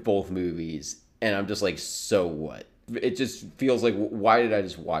end of both movies and I'm just like, so what? It just feels like, why did I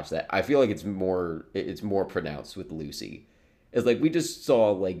just watch that? I feel like it's more pronounced with Lucy. It's like we just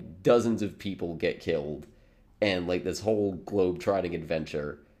saw like dozens of people get killed and like this whole globe-trotting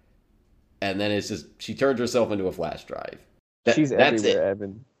adventure, and then it's just she turns herself into a flash drive. She's That's everywhere, it.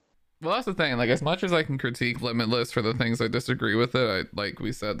 Evan. Well, that's the thing. Like, as much as I can critique Limitless for the things I disagree with it, like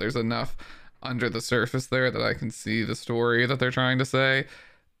we said, there's enough under the surface there that I can see the story that they're trying to say.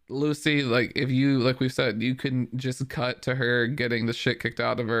 Lucy, like, if you, like we've said, you can just cut to her getting the shit kicked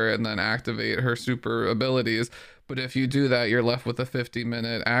out of her and then activate her super abilities. But if you do that, you're left with a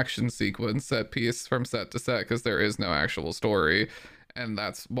 50-minute action sequence set piece from set to set because there is no actual story. And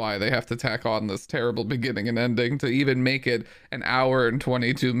that's why they have to tack on this terrible beginning and ending to even make it an hour and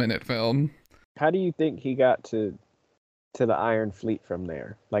 22-minute film. How do you think he got to the Iron Fleet from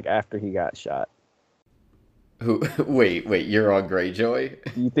there? Like, after he got shot? Who? Wait, you're on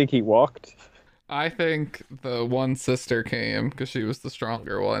Greyjoy? Do you think he walked? I think the one sister came because she was the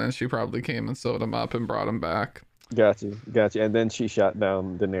stronger one, and she probably came and sewed him up and brought him back. Gotcha. And then she shot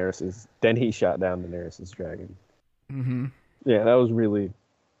down Daenerys's. Then he shot down Daenerys's dragon. Hmm. Yeah, that was really.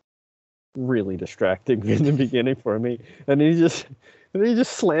 really distracting in the beginning for me. And he just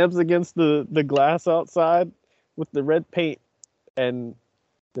slams against the glass outside with the red paint and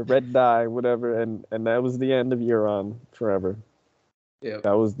the red dye, whatever, and that was the end of Euron forever. Yeah.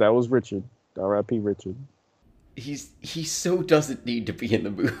 That was Richard. R.I.P. Richard. He so doesn't need to be in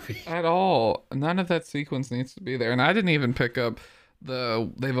the movie. At all. None of that sequence needs to be there. And I didn't even pick up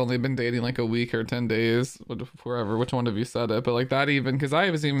they've only been dating like a week or 10 days, wherever, which one of you said it, but like that, even because I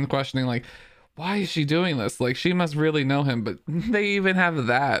was even questioning like, why is she doing this? Like, she must really know him, but they even have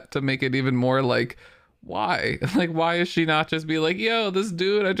that to make it even more like, why? Like, why is she not just be like, yo, this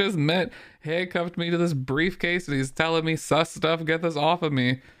dude I just met handcuffed me to this briefcase and he's telling me sus stuff, get this off of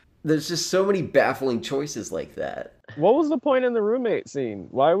me. There's just so many baffling choices like that. What was the point in the roommate scene?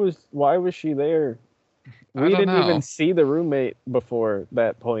 Why was she there? I We don't didn't know. even see the roommate before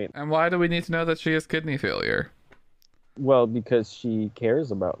that point. And why do we need to know that she has kidney failure? Well, because she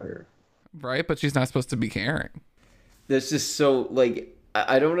cares about her. Right? But she's not supposed to be caring. There's just so, like,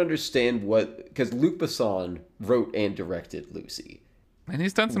 I don't understand what, because Luc Besson wrote and directed Lucy. And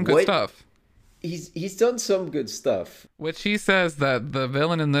he's done some good stuff. He's done some good stuff. Which he says that the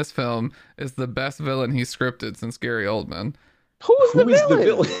villain in this film is the best villain he's scripted since Gary Oldman. Who is the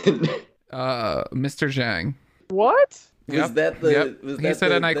villain? Mr. Zhang. What? Was that He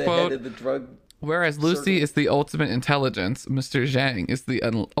said, and I the quote, head of the drug? whereas Lucy is the ultimate intelligence, Mr. Zhang is the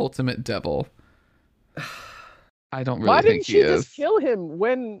ultimate devil. I don't really Why think didn't she he is. just kill him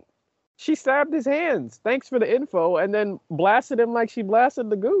when she stabbed his hands? Thanks for the info, and then blasted him like she blasted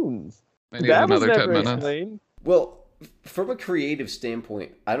the goons. Maybe that was another 10 minutes. Explained. Well, from a creative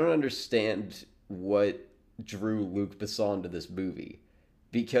standpoint, I don't understand what drew Luc Besson to this movie,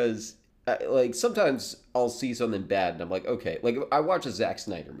 because like sometimes I'll see something bad and I'm like, okay, like I watch a Zack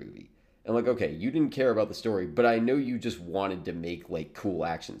Snyder movie and like, okay, you didn't care about the story, but I know you just wanted to make like cool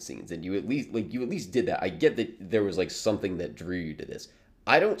action scenes, and you at least did that. I get that there was like something that drew you to this.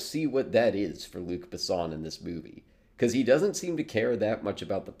 I don't see what that is for Luc Besson in this movie, because he doesn't seem to care that much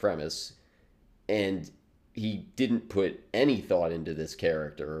about the premise, and he didn't put any thought into this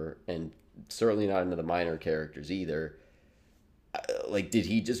character, and certainly not into the minor characters either. Like, did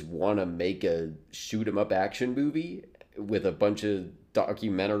he just want to make a shoot 'em up action movie with a bunch of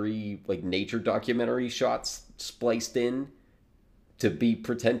documentary, like nature documentary shots spliced in to be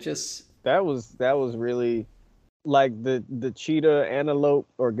pretentious? That was really like the cheetah, antelope,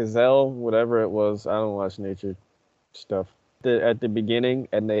 or gazelle, whatever it was. I don't watch nature stuff. At the beginning,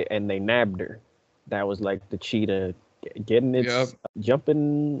 and they nabbed her. That was like the cheetah getting its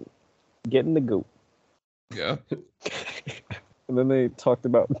jumping, getting the goat. Yeah. And then they talked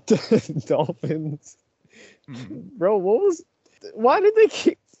about dolphins. Bro, why did they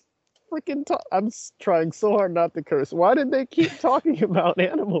keep freaking I'm trying so hard not to curse. Why did they keep talking about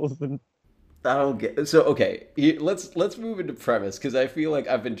animals? And I don't get. So okay, let's move into premise, because I feel like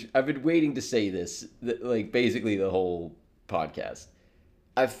I've been waiting to say this, like basically the whole podcast.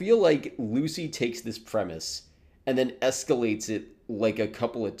 I feel like Lucy takes this premise and then escalates it like a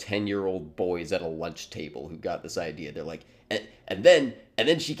couple of 10-year-old boys at a lunch table who got this idea. They're like, and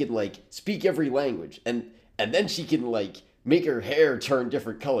then she can like speak every language, and then she can like make her hair turn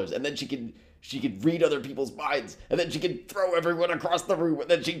different colors, and then she can read other people's minds, and then she can throw everyone across the room, and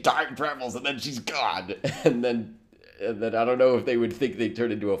then she time travels, and then she's gone, and then I don't know if they would think they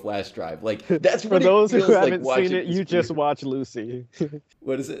turn into a flash drive. Like, that's for what those it who feels haven't like seen it, you just watch Lucy.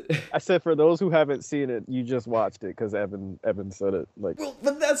 What is it? I said for those who haven't seen it, you just watched it because Evan said it. Like, Well,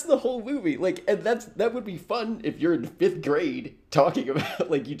 but that's the whole movie. Like, and that would be fun if you're in 5th grade talking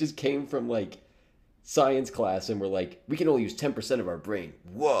about, like, you just came from like science class and we're like, we can only use 10% of our brain.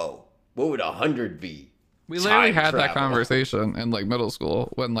 Whoa, what would 100 be? We literally Time had that travel. conversation in like middle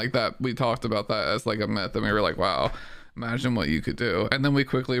school when like that we talked about that as like a myth, and we were like, wow, imagine what you could do. And then we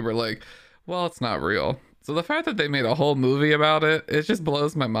quickly were like, well, it's not real. So the fact that they made a whole movie about it just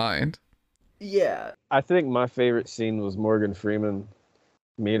blows my mind. Yeah. I think my favorite scene was Morgan Freeman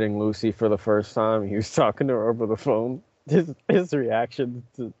meeting Lucy for the first time. He was talking to her over the phone. His reaction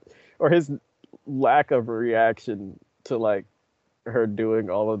to, or his lack of reaction to like her doing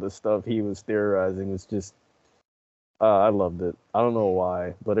all of the stuff he was theorizing was just, I loved it. I don't know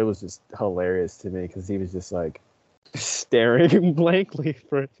why, but it was just hilarious to me because he was just like staring blankly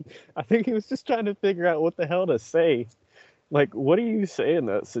for, I think he was just trying to figure out what the hell to say. Like, what do you say in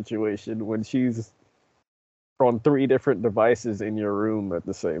that situation when she's on 3 different devices in your room at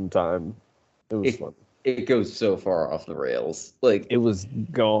the same time? It was fun. It goes so far off the rails. Like, It was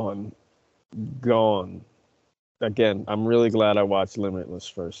gone. Again, I'm really glad I watched Limitless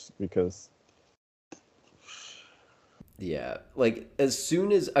first because Yeah, like as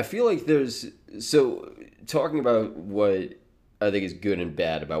soon as I feel like there's so talking about what I think is good and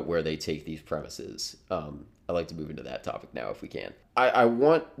bad about where they take these premises. I'd like to move into that topic now if we can. I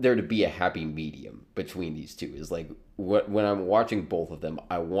want there to be a happy medium between these two. Is like when I'm watching both of them,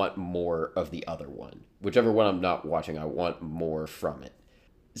 I want more of the other one. Whichever one I'm not watching, I want more from it.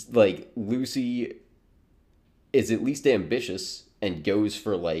 Like Lucy is at least ambitious and goes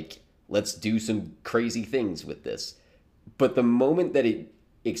for like let's do some crazy things with this. But the moment that it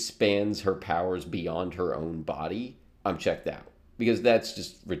expands her powers beyond her own body, I'm checked out because that's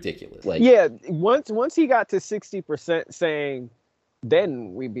just ridiculous. Like, yeah, once he got to 60% saying,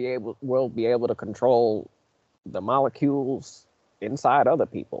 then we'll be able to control the molecules inside other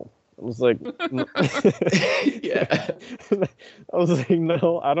people. I was like, yeah, I was like,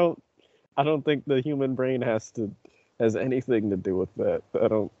 no, I don't think the human brain has anything to do with that. I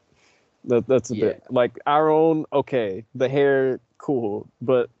don't. That's a bit like our own. Okay, the hair, cool,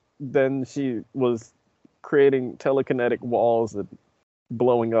 but then she was creating telekinetic walls and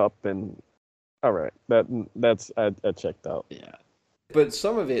blowing up, and all right, that's I checked out. yeah. But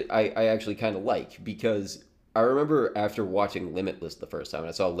some of it I actually kind of like because I remember after watching Limitless the first time, and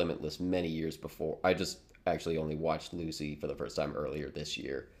I saw Limitless many years before. I just actually only watched Lucy for the first time earlier this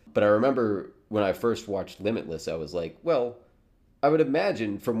year. But I remember when I first watched Limitless, I was like, well, I would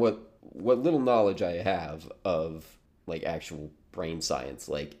imagine from what little knowledge I have of like actual brain science,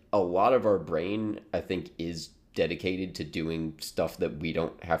 like a lot of our brain, I think, is dedicated to doing stuff that we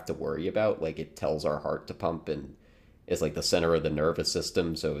don't have to worry about. Like it tells our heart to pump and it's like the center of the nervous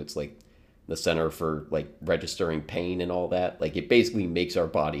system. So it's like the center for like registering pain and all that. Like it basically makes our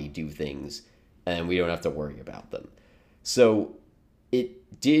body do things and we don't have to worry about them. So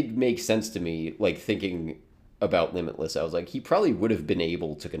it did make sense to me, like thinking about Limitless. I was like, he probably would have been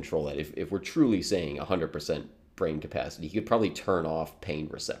able to control that. If we're truly saying 100% brain capacity, he could probably turn off pain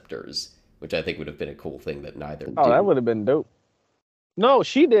receptors, which I think would have been a cool thing that neither Oh, do. that would have been dope. No,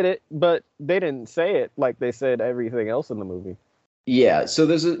 she did it, but they didn't say it like they said everything else in the movie. Yeah, so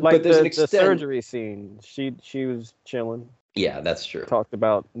there's a Like but there's an the extent. surgery scene. She was chilling. Yeah, that's true. Talked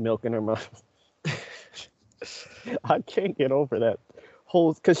about milk in her mouth. I can't get over that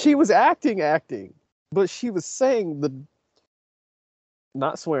whole because she was acting, but she was saying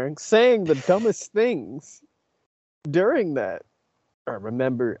not swearing, saying the dumbest things during that. I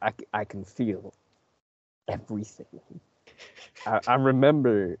remember, I can feel everything. I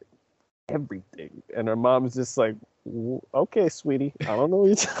remember everything, and her mom's just like, "Okay, sweetie, I don't know what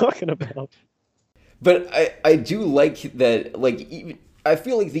you're talking about." But I do like that, like, even, I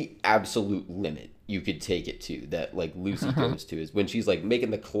feel like the absolute limit you could take it to, that, like, Lucy goes to, is when she's, like, making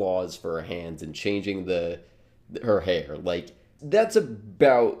the claws for her hands and changing her hair. Like, that's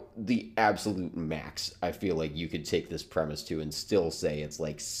about the absolute max I feel like you could take this premise to and still say it's,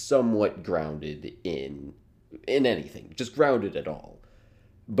 like, somewhat grounded in anything. Just grounded at all.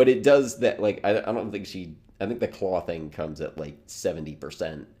 But it does that, like, I don't think I think the claw thing comes at, like,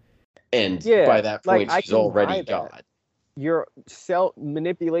 70%. And Yeah, by that point, like, she's already buy that. God. Your cell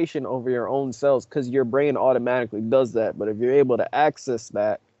manipulation over your own cells, because your brain automatically does that. But if you're able to access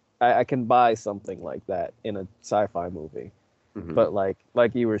that, I can buy something like that in a sci-fi movie. Mhm. But like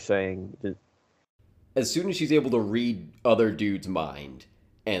you were saying, As soon as she's able to read other dudes' mind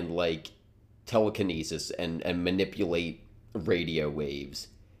and like telekinesis and manipulate radio waves,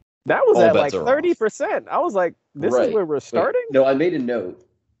 that was all at like bets are off. 30%. I was like, this Right. is where we're Wait, starting. no, I made a note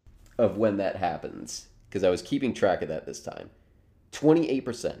of when that happens because I was keeping track of that this time.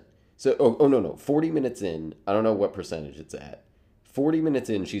 28%. So, no. 40 minutes in, I don't know what percentage it's at. 40 minutes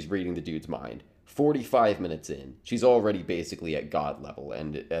in, she's reading the dude's mind. 45 minutes in, she's already basically at God level.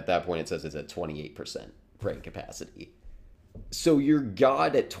 And at that point, it says it's at 28% brain capacity. So you're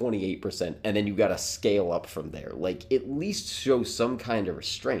God at 28%, and then you got to scale up from there. Like, at least show some kind of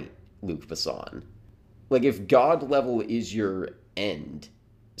restraint, Luc Besson. Like, if God level is your end,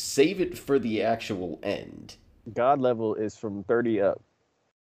 save it for the actual end. God level is from 30 up.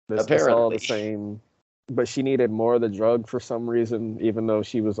 It's all Apparently. the same. But she needed more of the drug for some reason, even though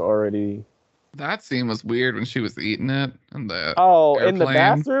she was already. That scene was weird when she was eating it in the In the airplane.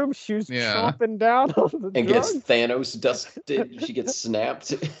 bathroom, she was Yeah. chomping down on the And drugs. gets Thanos dusted. She gets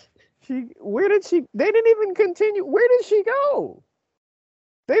snapped. Where did she? They didn't even continue. Where did she go?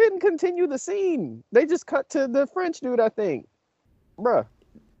 They didn't continue the scene. They just cut to the French dude, I think. Bruh.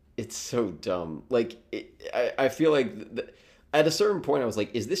 It's so dumb. Like, I feel like at a certain point, I was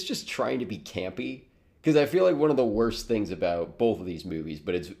like, is this just trying to be campy? Because I feel like one of the worst things about both of these movies,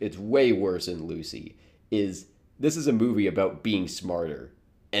 but it's way worse in Lucy, is this is a movie about being smarter.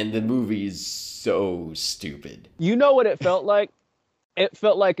 and the movie's so stupid. You know what it felt like? It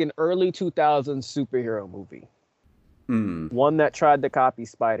felt like an early 2000s superhero movie. One that tried to copy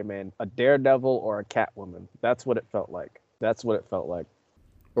Spider-Man, a Daredevil or a Catwoman. That's what it felt like. That's what it felt like.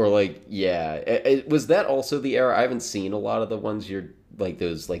 Or like, yeah, was that also the era? I haven't seen a lot of the ones you're like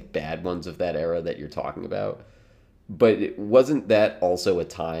those like bad ones of that era that you're talking about. But wasn't that also a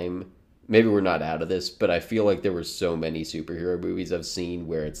time? Maybe we're not out of this, but I feel like there were so many superhero movies I've seen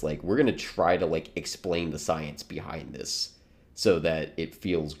where it's like we're gonna try to like explain the science behind this so that it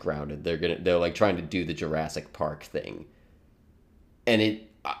feels grounded. They're like trying to do the Jurassic Park thing, and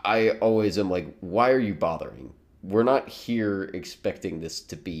I always am like, why are you bothering? We're not here expecting this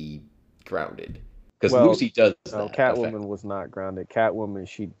to be grounded because Lucy does that. No, Catwoman was not grounded. Catwoman,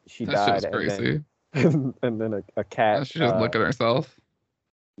 she died, and then and then a cat. She just look at herself.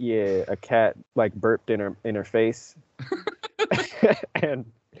 Yeah, a cat like burped in her face, and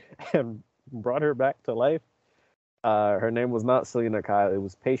brought her back to life. Her name was not Selena Kyle; it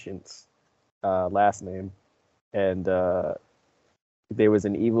was Patience, last name, and there was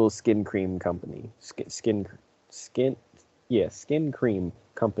an evil skin cream company, skin cream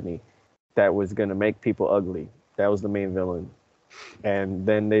company that was gonna make people ugly. That was the main villain, and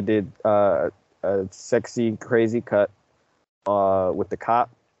then they did a sexy, crazy cut with the cop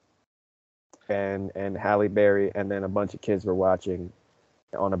and Halle Berry, and then a bunch of kids were watching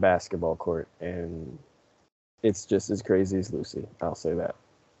on a basketball court, and it's just as crazy as Lucy. I'll say that.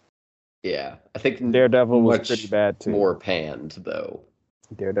 Yeah, I think Daredevil was pretty bad too. More panned though.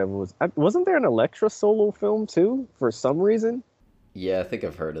 Daredevil wasn't there an Elektra solo film too for some reason? Yeah, I think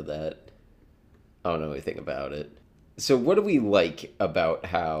I've heard of that. I don't know anything about it. So what do we like about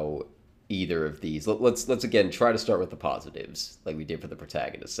how either of these? Let's again try to start with the positives, like we did for the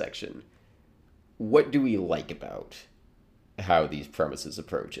protagonist section. What do we like about how these premises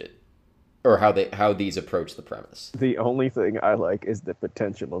approach it, or how these approach the premise? The only thing I like is the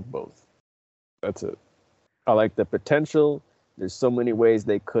potential of both. That's it. I like the potential. There's so many ways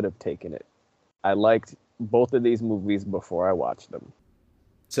they could have taken it. I liked both of these movies before I watched them.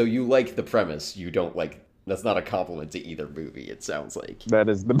 So you like the premise. You don't like... That's not a compliment to either movie, it sounds like. That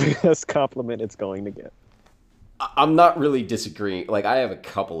is the best compliment it's going to get. I'm not really disagreeing. Like, I have a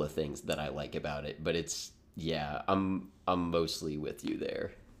couple of things that I like about it, but it's... Yeah, I'm mostly with you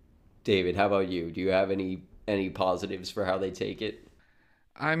there. David, how about you? Do you have any positives for how they take it?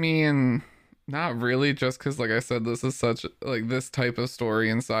 I mean... Not really, just because, like I said, this is such, like, this type of story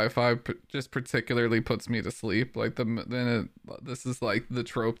in sci-fi just particularly puts me to sleep. Like, this is, like, the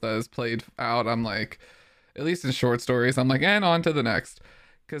trope that is played out. I'm like, at least in short stories, I'm like, and on to the next.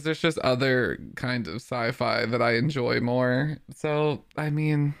 Because there's just other kind of sci-fi that I enjoy more. So, I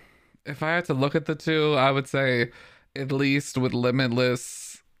mean, if I had to look at the two, I would say, at least with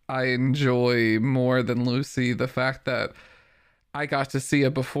Limitless, I enjoy more than Lucy the fact that I got to see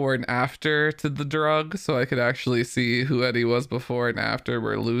a before and after to the drug, so I could actually see who Eddie was before and after,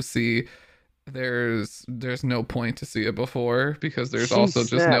 where Lucy, there's no point to see it before because there's also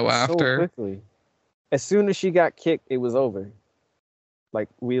just no after. So quickly. As soon as she got kicked, it was over. Like,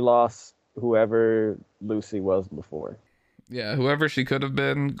 we lost whoever Lucy was before. Yeah, whoever she could have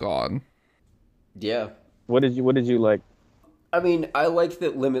been, gone. Yeah. What did you like? I mean, I like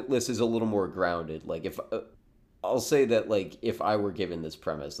that Limitless is a little more grounded. Like, if... I'll say that, like, if I were given this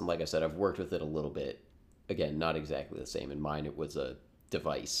premise, and like I said, I've worked with it a little bit. Again, not exactly the same. In mine, it was a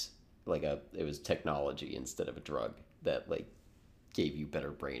device. It was technology instead of a drug that, like, gave you better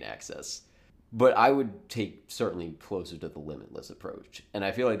brain access. But I would take certainly closer to the Limitless approach. And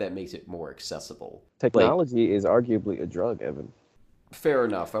I feel like that makes it more accessible. Technology is arguably a drug, Evan. Fair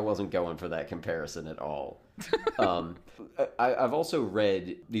enough. I wasn't going for that comparison at all. I've also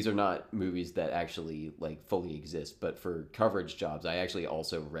read, these are not movies that actually like fully exist, but for coverage jobs, I actually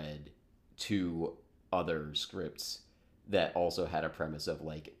also read 2 other scripts that also had a premise of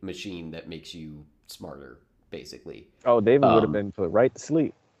like machine that makes you smarter, basically. Oh, David would have been put right to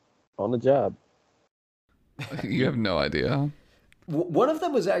sleep on the job. You have no idea. One of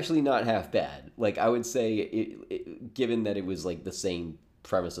them was actually not half bad. Like, I would say, given that it was like the same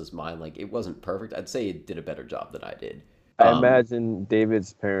premise as mine, like it wasn't perfect. I'd say it did a better job than I did. I imagine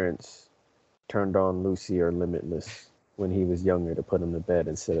David's parents turned on Lucy or Limitless when he was younger to put him to bed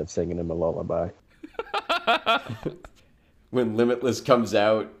instead of singing him a lullaby. When Limitless comes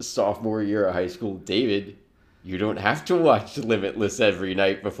out sophomore year of high school, David, you don't have to watch Limitless every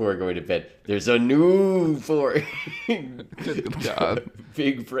night before going to bed. There's a new God.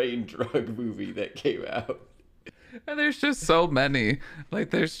 big brain drug movie that came out. And there's just so many.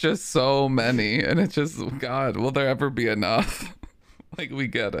 Like, there's just so many. And it's just, God, will there ever be enough? Like we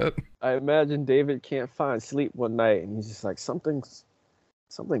get it. I imagine David can't find sleep one night, and he's just like, something's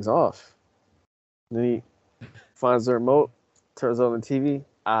off. And then he finds the remote, turns on the TV.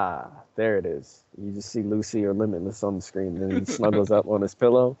 Ah, there it is. You just see Lucy or Limitless on the screen. And then he snuggles up on his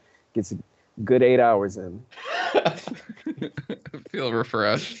pillow, gets a good 8 hours in. Feel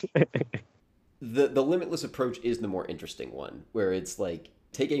refreshed. The Limitless approach is the more interesting one, where it's like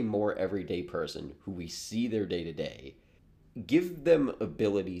take a more everyday person who we see their day to day, give them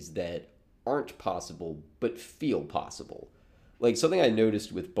abilities that aren't possible but feel possible. Like something I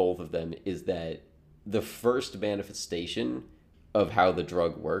noticed with both of them is that the first manifestation of how the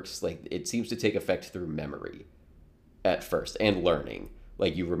drug works, like it seems to take effect through memory at first and learning.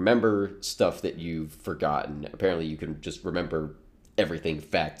 Like you remember stuff that you've forgotten. Apparently you can just remember everything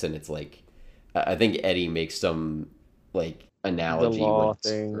facts, and it's like I think Eddie makes some like The analogy when law it's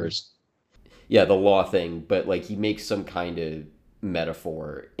thing. first. Yeah, the law thing, but like he makes some kind of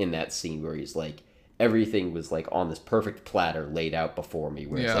metaphor in that scene where he's like everything was like on this perfect platter laid out before me,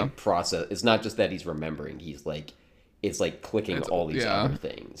 where it's Yeah. like process. It's not just that he's remembering, he's like it's like clicking It's, all these yeah. other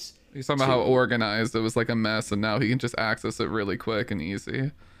things. He's somehow to- organized. It was like a mess, and now he can just access it really quick and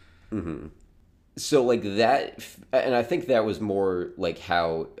easy. So like that, and I think that was more like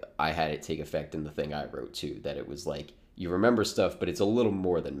how I had it take effect in the thing I wrote too, that it was like you remember stuff, but it's a little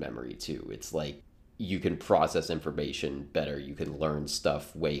more than memory too. It's like you can process information better, you can learn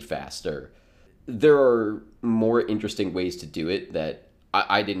stuff way faster. There are more interesting ways to do it that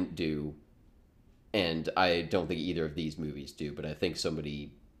I didn't do, and I don't think either of these movies do, but I think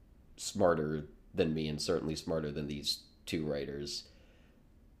somebody smarter than me, and certainly smarter than these two writers,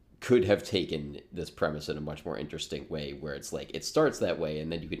 could have taken this premise in a much more interesting way, where it's like it starts that way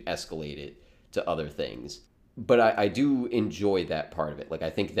and then you can escalate it to other things. But I do enjoy that part of it. Like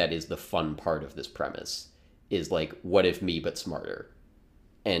I think that is the fun part of this premise, is like what if me but smarter.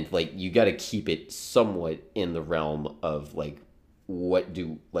 And like you got to keep it somewhat in the realm of like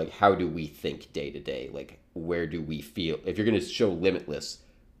how do we think day to day, like where do we feel, if you're going to show Limitless,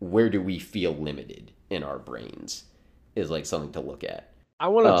 where do we feel limited in our brains, is like something to look at. I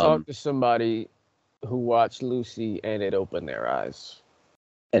want to talk to somebody who watched Lucy and it opened their eyes.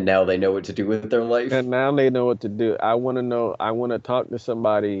 And now they know what to do with their life. And now they know what to do. I want to talk to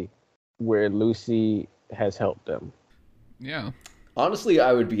somebody where Lucy has helped them. Yeah. Honestly,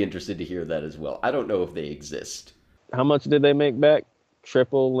 I would be interested to hear that as well. I don't know if they exist. How much did they make back?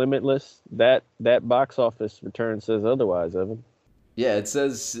 Triple Limitless? That box office return says otherwise, Evan. Yeah, it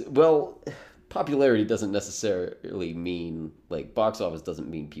says, well, popularity doesn't necessarily mean, like, box office doesn't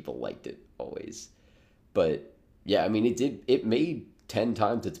mean people liked it always. But, yeah, I mean, it made 10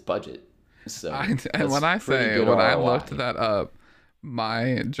 times its budget. So And when I ROI. looked that up,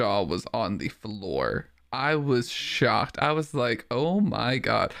 my jaw was on the floor. I was shocked. I was like, oh my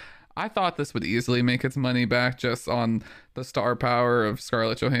God. I thought this would easily make its money back just on the star power of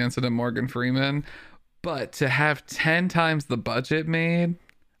Scarlett Johansson and Morgan Freeman. But to have 10 times the budget made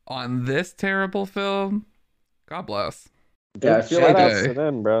on this terrible film, God bless. Yeah, I feel shout like outs to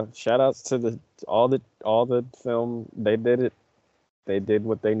them, bro. Shout outs to all the film. They did it. They did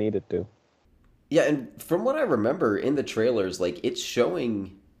what they needed to. Yeah, and from what I remember in the trailers, like it's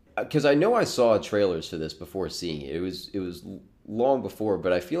showing, because I know I saw trailers for this before seeing it. It was long before,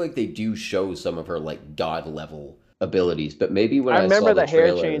 but I feel like they do show some of her like god level abilities. But maybe when I remember saw the hair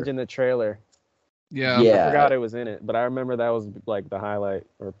trailer, change in the trailer. Yeah. Yeah. I forgot it was in it, but I remember that was like the highlight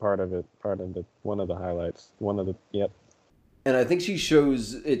or part of one of the highlights. Yep. And I think it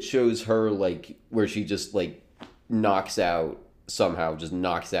shows her like where she just like knocks out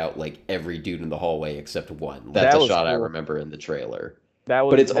like every dude in the hallway except one. That's That a was shot I cool. remember in the trailer. But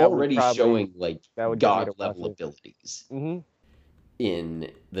But it's already showing like that would get me god to level watch it. abilities Mm-hmm.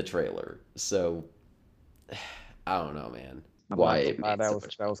 in the trailer. So I don't know, man. I'm Why not it gonna lie, made so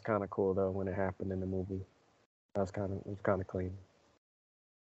much that was kind of cool though when it happened in the movie. It was kind of clean.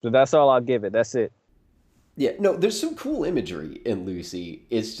 So that's all I'll give it. That's it. Yeah, no, there's some cool imagery in Lucy.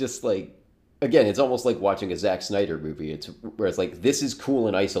 It's just like, again, it's almost like watching a Zack Snyder movie. It's where it's like, this is cool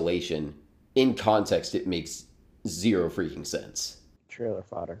in isolation. In context, it makes zero freaking sense. Trailer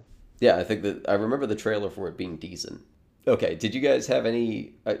fodder. Yeah, I remember the trailer for it being decent. Okay, did you guys have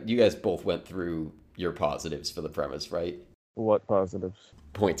any? You guys both went through your positives for the premise, right? What positives?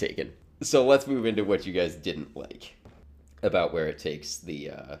 Point taken. So let's move into what you guys didn't like about where it takes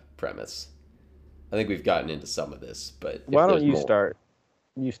the premise. I think we've gotten into some of this, but Why don't you more... start?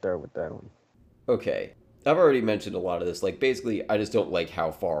 You start with that one. Okay. I've already mentioned a lot of this. Like, basically, I just don't like how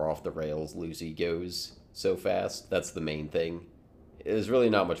far off the rails Lucy goes so fast. That's the main thing. There's really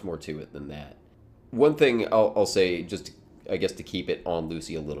not much more to it than that. One thing I'll say, just to I guess to keep it on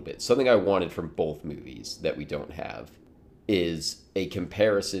Lucy a little bit, something I wanted from both movies that we don't have is a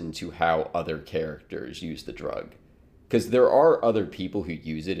comparison to how other characters use the drug. Because there are other people who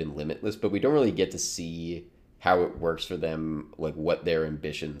use it in Limitless, but we don't really get to see how it works for them, like what their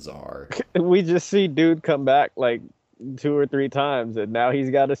ambitions are. We just see dude come back like 2 or 3 times, and now he's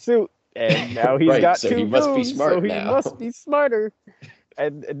got a suit, and now he's Right, got so 2 he must be goons, smart so he now. must be smarter.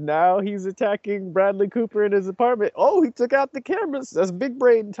 And now he's attacking Bradley Cooper in his apartment. Oh, he took out the cameras. That's big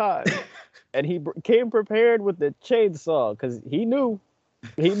brain time. And he came prepared with the chainsaw because he knew.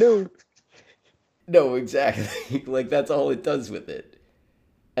 He knew. No, exactly. Like, that's all it does with it.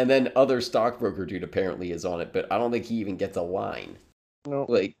 And then other stockbroker dude apparently is on it, but I don't think he even gets a line. No.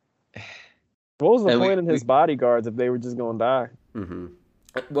 Like, what was the and point in his bodyguards if they were just going to die? Mm-hmm.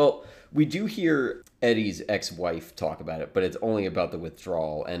 Well, we do hear Eddie's ex-wife talk about it, but it's only about the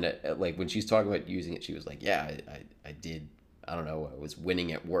withdrawal. And like when she's talking about using it, she was like, "Yeah, I did. I don't know. I was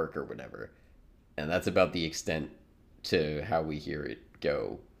winning at work or whatever." And that's about the extent to how we hear it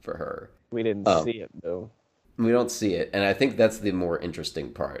go for her. We didn't see it though. We don't see it, and I think that's the more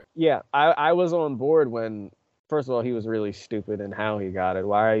interesting part. Yeah, I was on board when, first of all, he was really stupid in how he got it.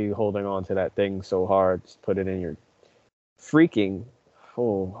 Why are you holding on to that thing so hard? Just put it in your freaking...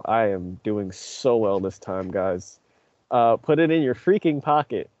 Oh, I am doing so well this time, guys. Put it in your freaking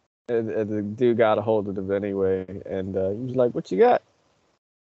pocket. And the dude got a hold of it anyway. And he was like, what you got?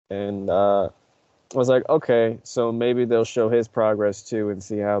 And I was like, okay, so maybe they'll show his progress too and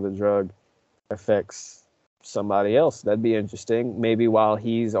see how the drug affects somebody else. That'd be interesting. Maybe while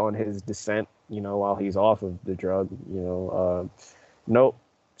he's on his descent, while he's off of the drug, nope.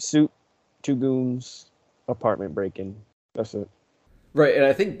 Suit, 2 goons, apartment break-in. That's it. Right, and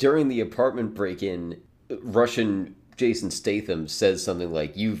I think during the apartment break-in, Russian Jason Statham says something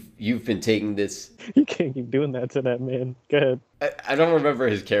like, "You've been taking this." You can't keep doing that to that man. Go ahead. I don't remember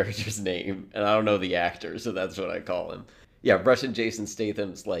his character's name, and I don't know the actor, so that's what I call him. Yeah, Russian Jason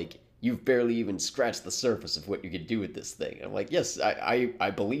Statham's like, "You've barely even scratched the surface of what you could do with this thing." And I'm like, yes,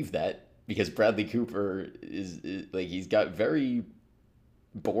 I believe that, because Bradley Cooper is like, he's got very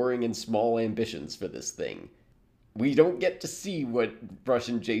boring and small ambitions for this thing. We don't get to see what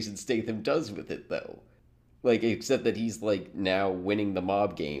Russian Jason Statham does with it, though. Like, except that he's, like, now winning the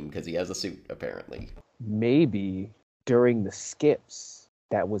mob game because he has a suit, apparently. Maybe during the skips,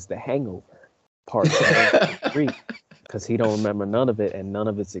 that was the Hangover part 3. Because he don't remember none of it, and none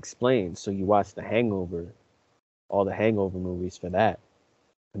of it's explained. So you watch the Hangover, all the Hangover movies for that.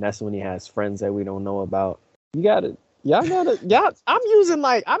 And that's when he has friends that we don't know about. Y'all, I'm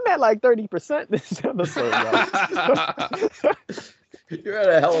at like 30% this episode, y'all. You're at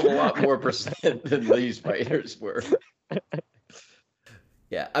a hell of a lot more percent than these fighters were.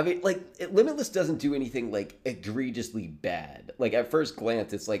 Yeah, I mean, like, Limitless doesn't do anything, like, egregiously bad. Like, at first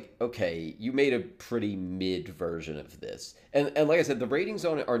glance, it's like, okay, you made a pretty mid version of this. And like I said, the ratings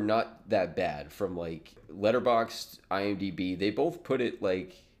on it are not that bad. From, like, Letterboxd, IMDb, they both put it,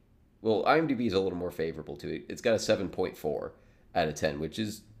 like... Well, IMDb is a little more favorable to it. It's got a 7.4 out of 10, which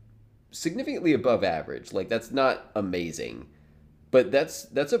is significantly above average. Like, that's not amazing, but that's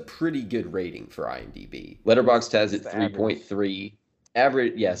a pretty good rating for IMDb. Letterboxd has it 3.3.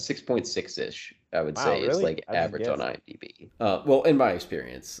 Average, yeah, 6.6-ish, I would say. Really? It's like average on IMDb. Well, in my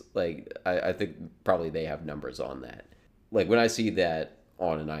experience, like, I think probably they have numbers on that. Like, when I see that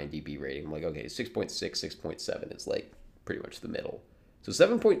on an IMDb rating, I'm like, okay, 6.6, 6.7 is, like, pretty much the middle. So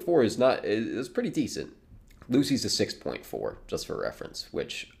 7.4 is pretty decent. Lucy's a 6.4, just for reference,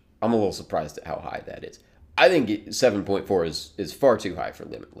 which I'm a little surprised at how high that is. I think 7.4 is far too high for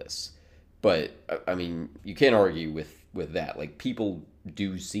Limitless. But, I mean, you can't argue with that. Like, people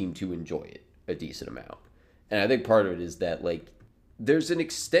do seem to enjoy it a decent amount. And I think part of it is that, like, there's an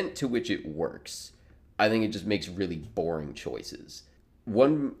extent to which it works. I think it just makes really boring choices.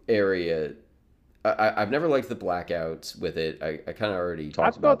 One area... I've never liked the blackouts with it. I kind of already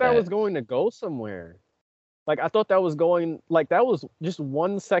talked about that. I thought that was going to go somewhere. Like, I thought that was going... Like, that was just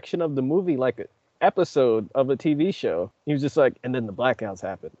one section of the movie, like an episode of a TV show. He was just like, and then the blackouts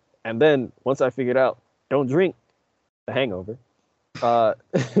happened. And then, once I figured out, don't drink, the Hangover.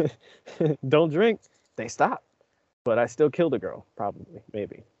 Don't drink, they stop. But I still killed a girl, probably,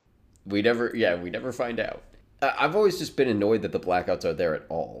 maybe. We never find out. I've always just been annoyed that the blackouts are there at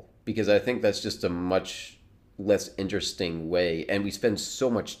all, because I think that's just a much less interesting way, and we spend so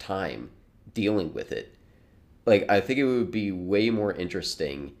much time dealing with it. Like, I think it would be way more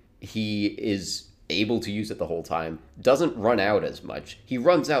interesting. He is able to use it the whole time, doesn't run out as much. He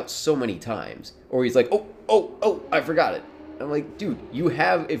runs out so many times, or he's like, oh, I forgot it. I'm like, dude, if you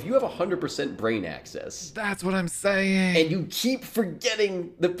have 100% brain access That's what I'm saying. and you keep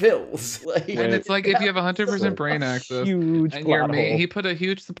forgetting the pills, like, And it's like if you have 100% brain access, Huge and plot hole. he put a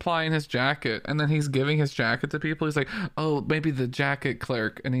huge supply in his jacket, and then he's giving his jacket to people. He's like, oh, maybe the jacket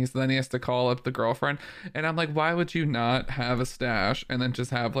clerk, and then he has to call up the girlfriend. And I'm like, why would you not have a stash and then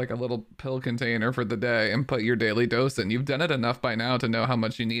just have like a little pill container for the day and put your daily dose in? You've done it enough by now to know how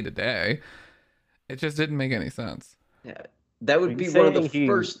much you need a day. It just didn't make any sense. yeah, that would Are be you one of the saying he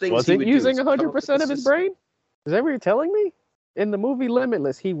first things he wasn't would using do. is come up with 100% a of his system. brain? Is that what you're telling me? In the movie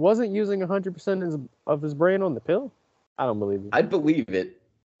Limitless, he wasn't using 100% of his brain on the pill? I don't believe you. I'd believe it.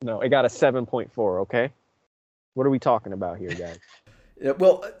 No, it got a 7.4, okay? What are we talking about here, guys?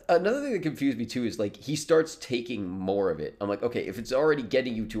 Well, another thing that confused me too is like he starts taking more of it. I'm like, okay, if it's already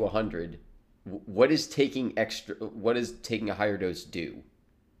getting you to 100, what is taking a higher dose do?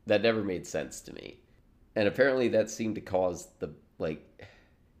 That never made sense to me. And apparently that seemed to cause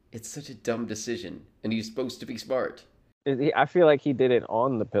it's such a dumb decision, and he's supposed to be smart. I feel like he did it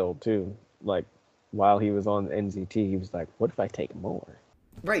on the pill, too. Like, while he was on NZT, he was like, what if I take more?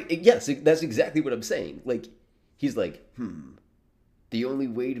 Right, yes, that's exactly what I'm saying. Like, he's like, the only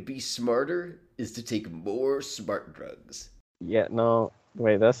way to be smarter is to take more smart drugs. Yeah, no,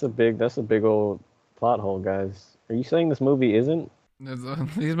 wait, that's a big old plot hole, guys. Are you saying this movie isn't?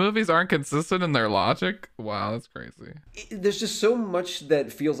 These movies aren't consistent in their logic. Wow, that's crazy. There's just so much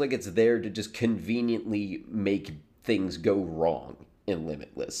that feels like it's there to just conveniently make things go wrong in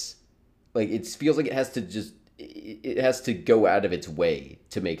Limitless. Like, it feels like it has to go out of its way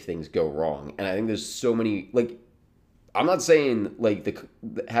to make things go wrong. And I think there's so many, like, I'm not saying like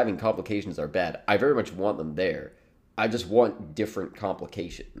having complications are bad. I very much want them there. I just want different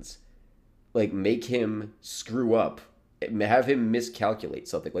complications. Like, make him screw up, have him miscalculate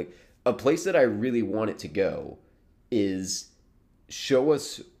something. Like, a place that I really want it to go is show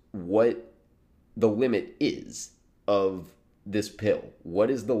us what the limit is of this pill.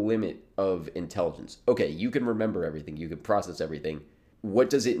 What is the limit of intelligence? Okay, you can remember everything, you can process everything. What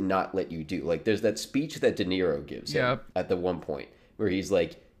does it not let you do? Like, there's that speech that De Niro gives him at the one point where he's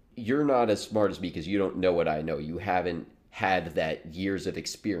like, you're not as smart as me because you don't know what I know. You haven't had that years of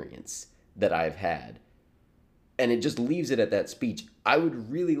experience that I've had. And it just leaves it at that speech. I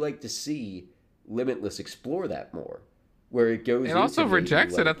would really like to see Limitless explore that more, where it goes. It also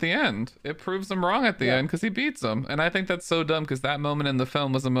rejects it at the end. It proves him wrong at the end because he beats him. And I think that's so dumb, because that moment in the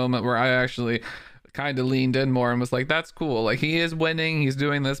film was a moment where I actually kind of leaned in more and was like, that's cool. Like, he is winning, he's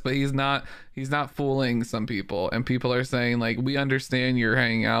doing this, but he's not fooling some people. And people are saying, like, we understand you're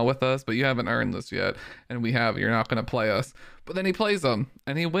hanging out with us, but you haven't earned this yet. And you're not going to play us. But then he plays them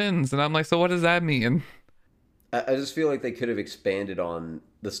and he wins. And I'm like, so what does that mean? I just feel like they could have expanded on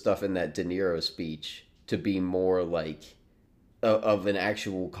the stuff in that De Niro speech to be more like of an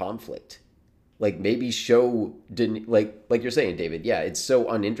actual conflict. Like, maybe show like you're saying, David. Yeah, it's so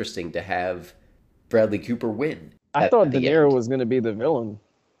uninteresting to have Bradley Cooper win. I thought De Niro was going to be the villain,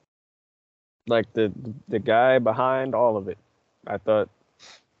 like the guy behind all of it. I thought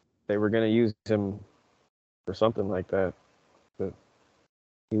they were going to use him for something like that, but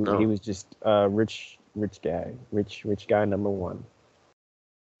he was just rich guy number one,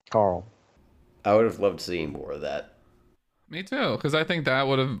 Carl. I would have loved seeing more of that. Me too, because I think that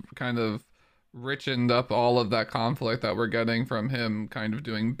would have kind of richened up all of that conflict that we're getting from him kind of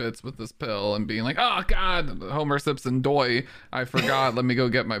doing bits with this pill and being like, oh God, Homer Simpson doy, I forgot, let me go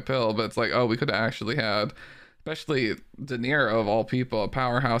get my pill. But it's like, oh, we could have actually had, especially De Niro of all people, a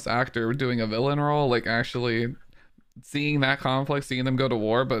powerhouse actor doing a villain role, like actually seeing that conflict, seeing them go to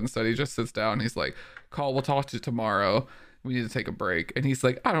war. But instead he just sits down and he's like, Carl, we'll talk to you tomorrow, we need to take a break. And he's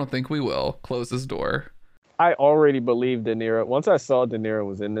like, I don't think we will. Close his door. I already believed De Niro. Once I saw De Niro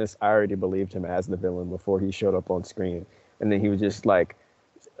was in this, I already believed him as the villain before he showed up on screen. And then he was just like,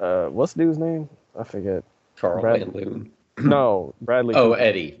 what's the dude's name? I forget. Carl Van Loon. No, Bradley. Oh, Cooper.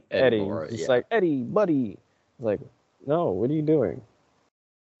 Eddie. Moore, just like, Eddie, buddy. It's like, no, what are you doing?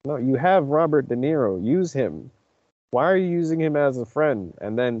 No, you have Robert De Niro. Use him. Why are you using him as a friend?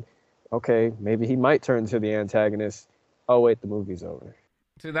 And then, okay, maybe he might turn to the antagonist. Oh, wait, the movie's over.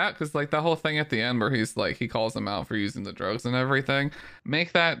 Do that, because like the whole thing at the end where he's like, he calls him out for using the drugs and everything,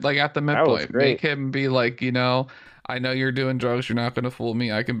 make that like at the midpoint, make him be like, you know, I know you're doing drugs, you're not going to fool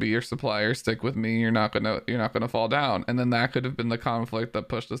me, I can be your supplier, stick with me, you're not going to fall down. And then that could have been the conflict that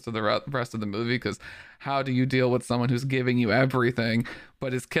pushed us to the rest of the movie, because how do you deal with someone who's giving you everything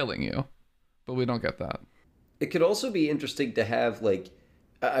but is killing you? But we don't get that. It could also be interesting to have, like,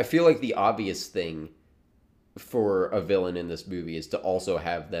 I feel like the obvious thing for a villain in this movie is to also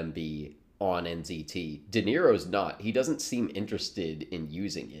have them be on NZT. De Niro's not. He doesn't seem interested in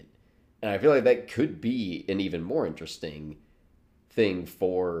using it. And I feel like that could be an even more interesting thing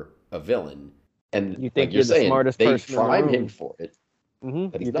for a villain. And You like think you're you're the saying, smartest they person in the prime him room. for it, but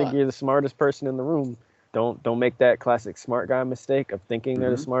You he's think not. you're the smartest person in the room. Don't make that classic smart guy mistake of thinking they're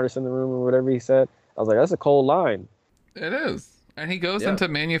the Hmm. smartest in the room or whatever he said. I was like, that's a cold line. It is. And he goes Yeah. into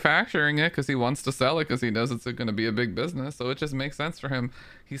manufacturing it because he wants to sell it because he knows it's going to be a big business. So it just makes sense for him.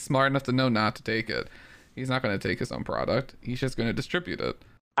 He's smart enough to know not to take it. He's not going to take his own product. He's just going to distribute it.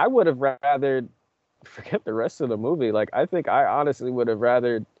 I would have rather forget the rest of the movie. Like, I think I honestly would have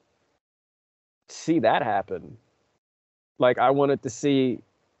rather see that happen. Like, I wanted to see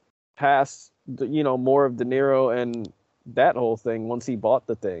past, more of De Niro and that whole thing once he bought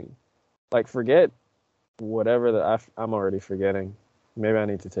the thing. Like, forget whatever I'm already forgetting. Maybe I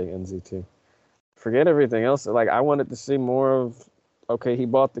need to take NZ2. Forget everything else. Like, I wanted to see more of, okay, he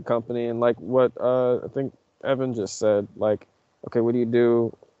bought the company, and like what I think Evan just said, like, okay, what do you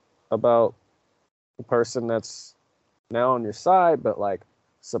do about the person that's now on your side, but like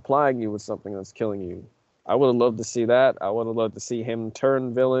supplying you with something that's killing you? I would have loved to see that. I would have loved to see him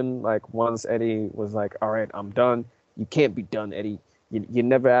turn villain. Like, once Eddie was like, all right, I'm done. You can't be done, Eddie. You're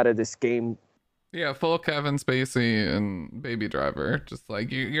never out of this game. Yeah, full Kevin Spacey and Baby Driver. Just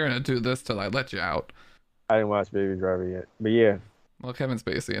like, you're going to do this till I let you out. I didn't watch Baby Driver yet, but yeah. Well, Kevin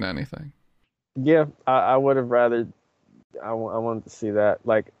Spacey in anything. Yeah, I would have rather. I wanted to see that.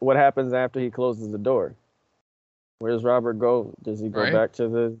 Like, what happens after he closes the door? Where does Robert go? Does he go Right? back to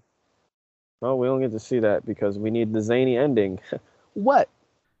the? No, we don't get to see that because we need the zany ending. What?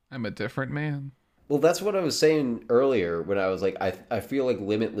 I'm a different man. Well, that's what I was saying earlier when I was like, I feel like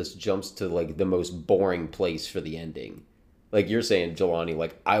Limitless jumps to like the most boring place for the ending. Like you're saying, Jelani,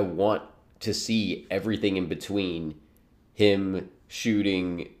 like I want to see everything in between him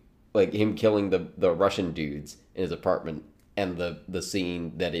shooting, like him killing the Russian dudes in his apartment and the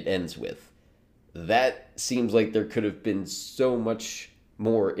scene that it ends with. That seems like there could have been so much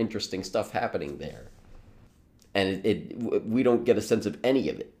more interesting stuff happening there. And we don't get a sense of any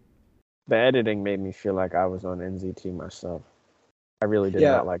of it. The editing made me feel like I was on NZT myself. I really did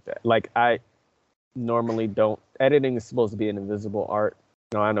Yeah. not like that. Like, I normally don't. Editing is supposed to be an invisible art.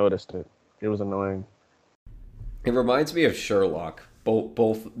 No, I noticed it. It was annoying. It reminds me of Sherlock.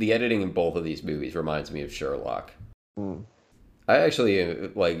 Both the editing in both of these movies reminds me of Sherlock. Mm. I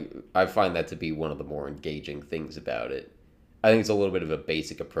actually I find that to be one of the more engaging things about it. I think it's a little bit of a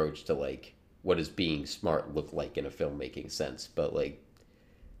basic approach to like what does being smart look like in a filmmaking sense, but like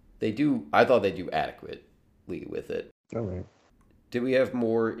I thought they do adequately with it. All right. Do we have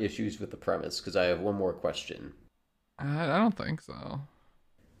more issues with the premise? Because I have one more question. I don't think so.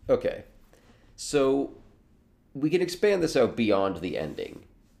 Okay. So we can expand this out beyond the ending.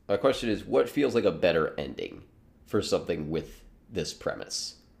 My question is, what feels like a better ending for something with this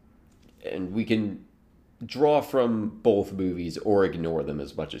premise? And we can draw from both movies or ignore them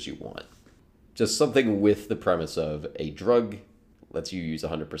as much as you want. Just something with the premise of a drug lets you use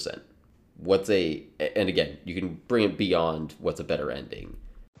 100%. And again, you can bring it beyond what's a better ending.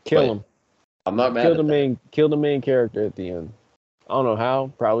 Kill him. I'm not mad Kill at the that. main. Kill the main character at the end. I don't know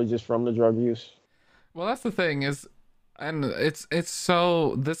how. Probably just from the drug use. Well, that's the thing is, and it's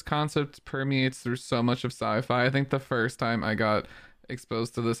so, this concept permeates through so much of sci-fi. I think the first time I got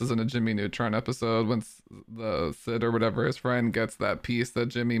exposed to this is in a Jimmy Neutron episode when the Sid or whatever his friend gets that piece that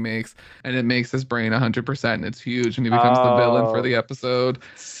Jimmy makes, and it makes his brain 100%, and it's huge, and he becomes the villain for the episode.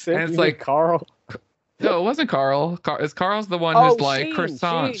 Sid, And it's you mean like, Carl. no, it wasn't Carl. Carl's the one Oh, who's like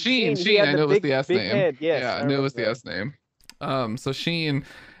croissant. Sheen. He Sheen. had I the knew it was big, the S big name. head. Yes, Yeah, I I knew it remember was the that. S name. So Sheen,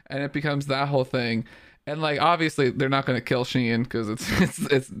 and it becomes that whole thing. And like obviously they're not going to kill Sheen because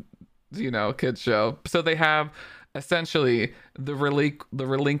it's kids show. So they have essentially the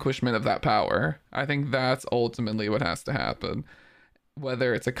relinquishment of that power. I think that's ultimately what has to happen.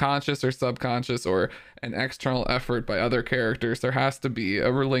 Whether it's a conscious or subconscious or an external effort by other characters, there has to be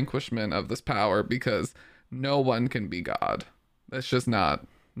a relinquishment of this power because no one can be God. That's just not.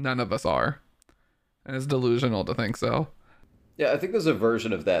 None of us are. And it's delusional to think so. Yeah, I think there's a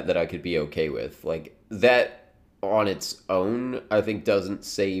version of that I could be okay with. Like, that on its own, I think doesn't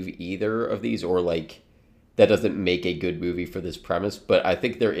save either of these, or like, that doesn't make a good movie for this premise, but I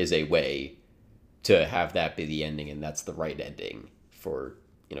think there is a way to have that be the ending, and that's the right ending for,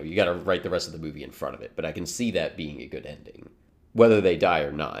 you got to write the rest of the movie in front of it, but I can see that being a good ending, whether they die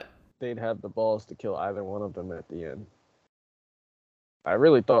or not. They'd have the balls to kill either one of them at the end. I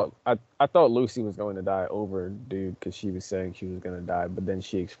really thought I thought Lucy was going to die over dude because she was saying she was going to die, but then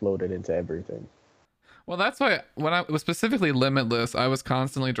she exploded into everything. Well, that's why when I was specifically Limitless, I was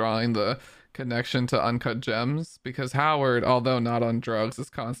constantly drawing the connection to Uncut Gems because Howard, although not on drugs, is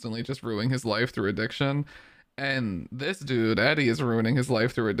constantly just ruining his life through addiction. And this dude, Eddie, is ruining his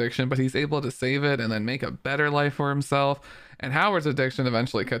life through addiction, but he's able to save it and then make a better life for himself. And Howard's addiction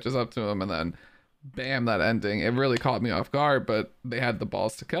eventually catches up to him, and then bam, that ending. It really caught me off guard, but they had the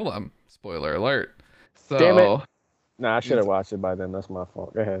balls to kill him. Spoiler alert. Damn it. So Nah, I should have watched it by then. That's my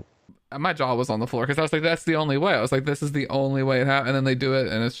fault. Go ahead. my jaw was on the floor because I was like, that's the only way. I was like, this is the only way it happened. And then they do it,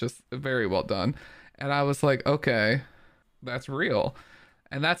 and it's just very well done. And I was like, okay, that's real.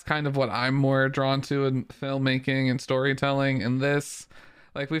 And that's kind of what I'm more drawn to in filmmaking and storytelling. And this,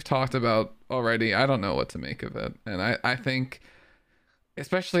 like we've talked about already, I don't know what to make of it. And I think,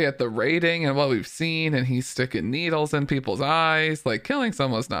 especially at the rating and what we've seen, and he's sticking needles in people's eyes, like killing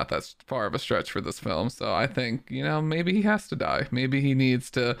someone's not that far of a stretch for this film. So I think, maybe he has to die. Maybe he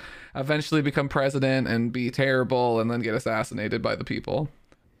needs to eventually become president and be terrible and then get assassinated by the people.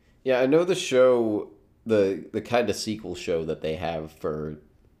 Yeah, I know the show, the kind of sequel show that they have for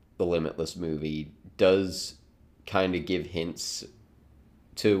the Limitless movie does kind of give hints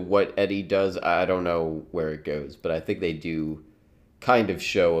to what Eddie does. I don't know where it goes, but I think they do kind of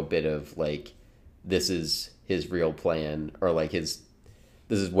show a bit of like, this is his real plan, or like this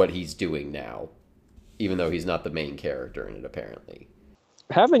is what he's doing now, even though he's not the main character in it, apparently.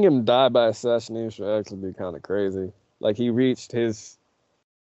 Having him die by assassination would actually be kind of crazy. Like, he reached his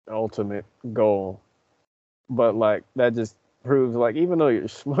ultimate goal, but like that just proves, like, even though you're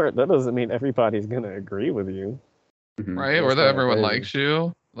smart, that doesn't mean everybody's gonna agree with you. Right? Or that everyone likes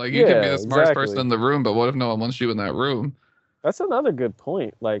you. Like, you can be the smartest person in the room, but what if no one wants you in that room? That's another good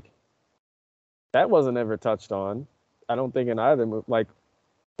point. Like, that wasn't ever touched on, I don't think, in either movie. Like,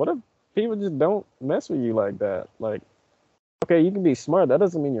 what if people just don't mess with you like that? Like, okay, you can be smart, that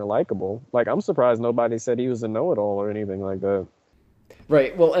doesn't mean you're likable. Like, I'm surprised nobody said he was a know-it-all or anything like that.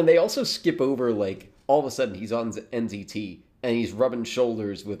 Right. Well, and they also skip over, like, all of a sudden he's on NZT and he's rubbing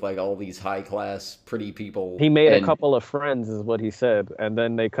shoulders with, like, all these high-class, pretty people. He made a couple of friends, is what he said, and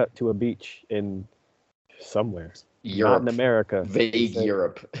then they cut to a beach in somewhere. Europe. Not in America. Vague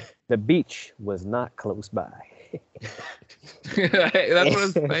Europe. The beach was not close by. That's what I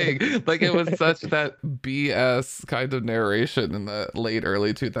was saying. Like, it was such that BS kind of narration in the late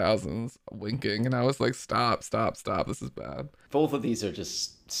early 2000s, winking, and I was like, stop, this is bad. Both of these are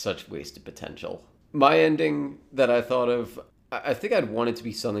just such wasted potential. My ending that I thought of, I think I'd want it to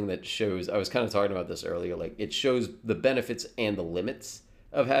be something that shows, I was kind of talking about this earlier, like, it shows the benefits and the limits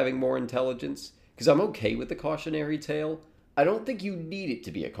of having more intelligence, because I'm okay with the cautionary tale. I don't think you need it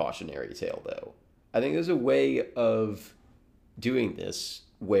to be a cautionary tale, though. I think there's a way of doing this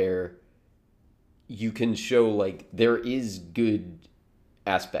where you can show, like, there is good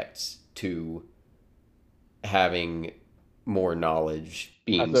aspects to having more knowledge,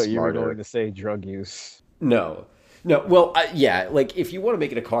 being smarter. I thought you were going to say drug use. No. Well, yeah, like, if you want to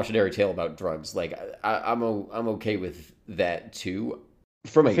make it a cautionary tale about drugs, like, I'm okay with that too.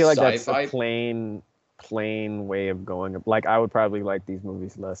 From a I feel like sci-fi, that's a plain way of going. Like, I would probably like these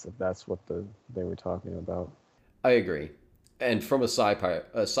movies less if that's what they were talking about. I agree. And from a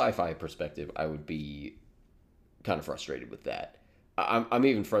sci-fi perspective, I would be kind of frustrated with that. I'm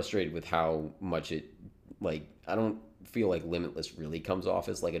even frustrated with how much it, like, I don't feel like Limitless really comes off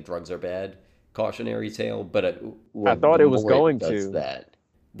as like a drugs are bad cautionary tale, but I thought it was going to. That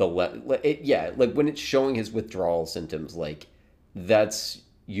like when it's showing his withdrawal symptoms, like, that's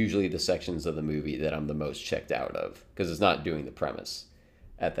usually the sections of the movie that I'm the most checked out of, because it's not doing the premise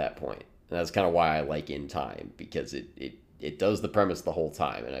at that point. And that's kind of why I like In Time, because it does the premise the whole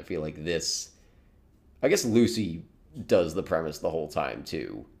time. And I feel like this, I guess Lucy does the premise the whole time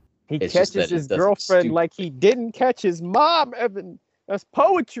too. He catches his girlfriend like he didn't catch his mom, Evan. That's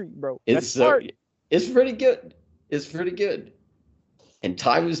poetry, bro. It's pretty good. It's pretty good. And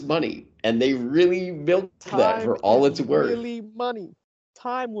time is money. And they really milked that for all it's worth. Really money.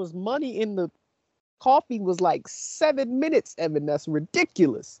 Time was money. In the coffee was like 7 minutes, Evan. That's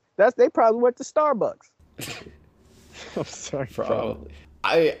ridiculous. They probably went to Starbucks. I'm sorry. Probably.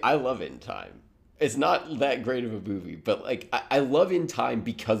 I love In Time. It's not that great of a movie, but like I love In Time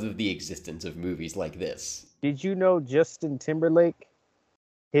because of the existence of movies like this. Did you know Justin Timberlake?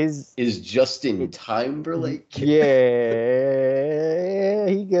 Is Justin Timberlake? Yeah,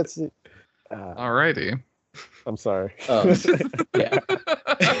 he gets it. Alrighty. I'm sorry. Yeah.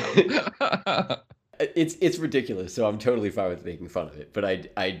 It's ridiculous, so I'm totally fine with making fun of it. But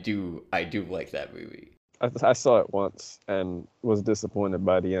I do like that movie. I saw it once and was disappointed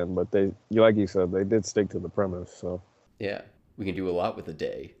by the end, but like you said, they did stick to the premise. So yeah, we can do a lot with a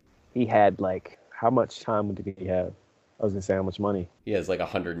day. He had, like, how much time did he have? I was gonna say how much money. He has like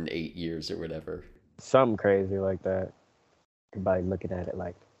 108 years or whatever. Something crazy like that. Everybody looking at it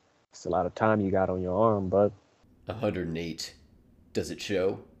like it's a lot of time you got on your arm, but 108. Does it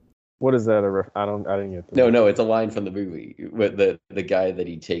show? what is that? I didn't get No, the. no, it's a line from the movie with the guy that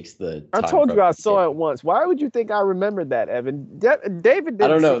he takes the I time told from. you I saw it once. Why would you think I remembered that, Evan? David didn't. I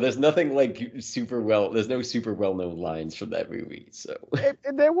don't know. There's nothing like super well. There's no super well known lines from that movie. So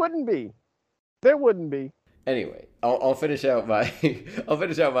There wouldn't be. There wouldn't be. anyway, I'll finish out my I'll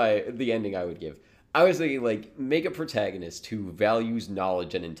finish out my the ending I would give. I was thinking like make a protagonist who values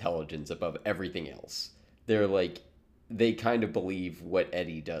knowledge and intelligence above everything else. They're like they kind of believe what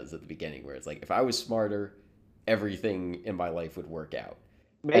Eddie does at the beginning, where it's like if I was smarter, everything in my life would work out.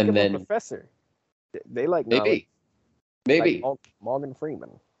 Make And him then a professor. They like knowledge. maybe Like Morgan Freeman.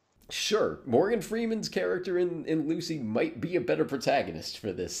 sure, Morgan Freeman's character in Lucy might be a better protagonist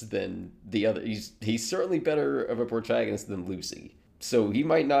for this than the other. He's certainly better of a protagonist than Lucy. So he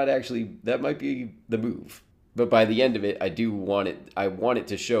might not actually. That might be the move. But by the end of it, I want it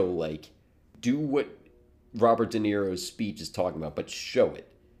to show like, do what Robert De Niro's speech is talking about, but show it.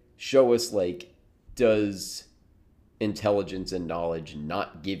 Show us like, does intelligence and knowledge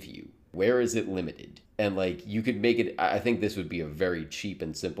not give you? Where is it limited? And like you could make it I think this would be a very cheap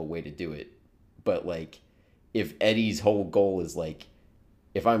and simple way to do it. But like if Eddie's whole goal is like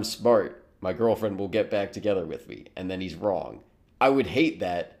if I'm smart, my girlfriend will get back together with me and then he's wrong. I would hate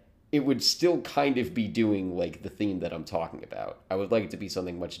that. It would still kind of be doing like the theme that I'm talking about. I would like it to be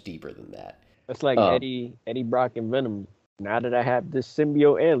something much deeper than that. It's like Eddie Brock and Venom. Now that I have this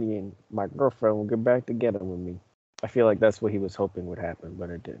symbiote alien, my girlfriend will get back together with me. I feel like that's what he was hoping would happen, but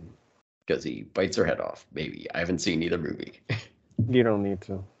it didn't. Because he bites her head off, maybe. I haven't seen either movie. You don't need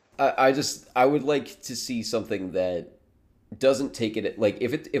to. I would like to see something that doesn't take it like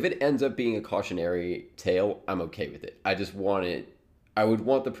if it ends up being a cautionary tale, I'm okay with it. I would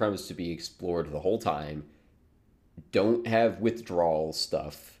want the premise to be explored the whole time. Don't have withdrawal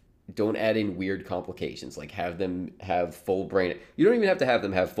stuff. Don't add in weird complications. Like have them have full brain. You don't even have to have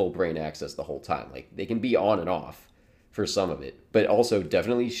them have full brain access the whole time. Like they can be on and off for some of it, but also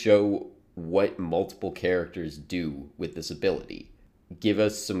definitely show what multiple characters do with this ability. Give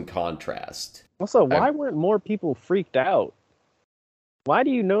us some contrast. Also, why weren't more people freaked out? Why do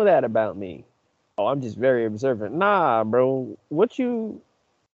you know that about me? Oh, I'm just very observant. Nah, bro. What you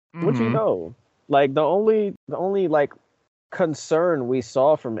know? Like the only like concern we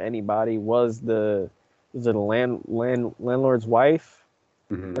saw from anybody was the landlord's wife.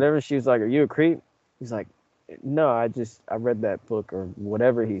 Mm-hmm. Whenever she was like, "Are you a creep?" He's like, "No, I read that book," or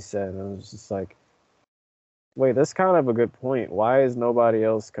whatever he said. And I was just like, wait, that's kind of a good point. Why is nobody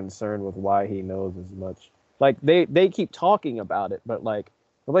else concerned with why he knows as much? Like they keep talking about it, but like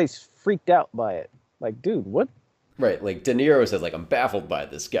nobody's freaked out by it. Like, dude, what? Right, like De Niro says, like I'm baffled by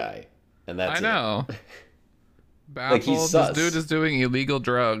this guy, and that's I know. it. Baffled. Like he's sus. This dude is doing illegal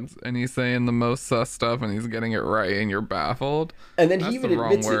drugs, and he's saying the most sus stuff, and he's getting it right, and you're baffled. And then That's he even the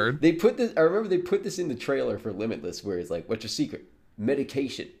wrong admits word. it. They put this. I remember they put this in the trailer for Limitless, where it's like, "What's your secret?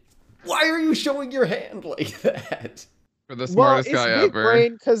 Medication." Why are you showing your hand like that? For the smartest guy ever.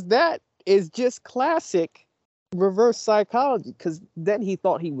 Because that is just classic reverse psychology. Because then he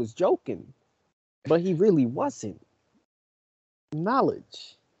thought he was joking, but he really wasn't.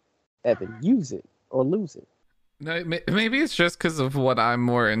 Knowledge, Evan, use it or lose it. No, maybe it's just because of what I'm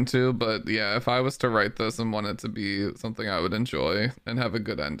more into, but yeah, if I was to write this and want it to be something I would enjoy and have a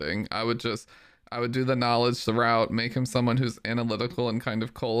good ending, I would do the knowledge route, make him someone who's analytical and kind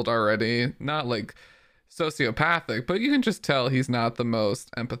of cold already, not like sociopathic, but you can just tell he's not the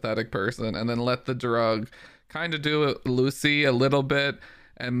most empathetic person, and then let the drug kind of do Lucy a little bit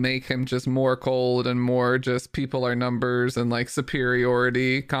and make him just more cold and more just people are numbers and like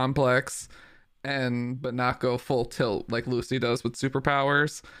superiority complex, but not go full tilt like Lucy does with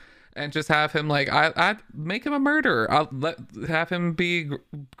superpowers, and just have him like I'd make him a murderer. Have him be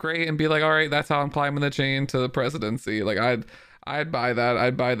great and be like, all right, that's how I'm climbing the chain to the presidency. Like I'd buy that.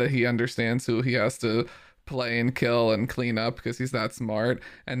 I'd buy that he understands who he has to play and kill and clean up because he's that smart,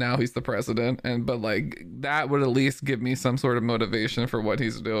 and now he's the president. But like that would at least give me some sort of motivation for what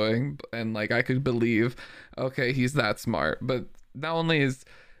he's doing, and like I could believe, okay, he's that smart. But not only is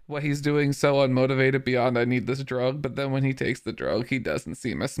what he's doing so unmotivated beyond I need this drug, but then when he takes the drug, he doesn't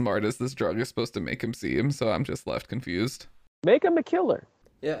seem as smart as this drug is supposed to make him seem. So I'm just left confused. Make him a killer.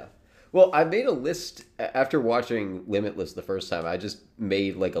 Yeah. Well, I made a list after watching Limitless the first time. I just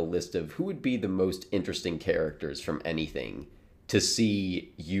made like a list of who would be the most interesting characters from anything to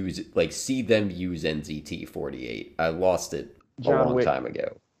see them use NZT 48. I lost it a long time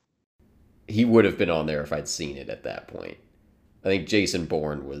ago. he would have been on there if I'd seen it at that point. I think Jason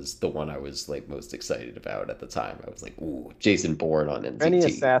Bourne was the one I was like most excited about at the time. I was like, ooh, Jason Bourne on NCT. Any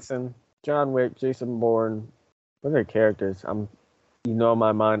assassin, John Wick, Jason Bourne, what are characters?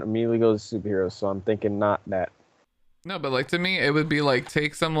 My mind immediately goes to superheroes, so I'm thinking not that. No, but like to me, it would be like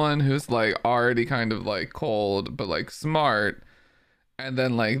take someone who's like already kind of like cold, but like smart, and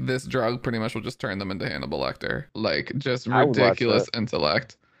then like this drug pretty much will just turn them into Hannibal Lecter. Like just ridiculous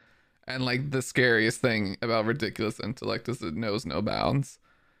intellect. And like the scariest thing about ridiculous intellect is it knows no bounds.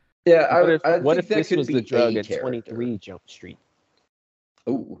 Yeah, what if this was the drug at 23 Jump Street?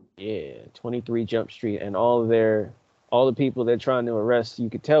 Oh. Yeah, 23 Jump Street, and all the people they're trying to arrest, you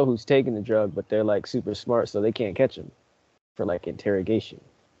could tell who's taking the drug, but they're like super smart, so they can't catch him for like interrogation.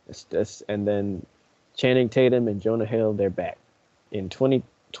 And then Channing Tatum and Jonah Hill, they're back in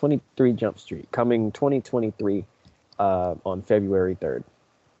 23 Jump Street, coming 2023 on February 3rd.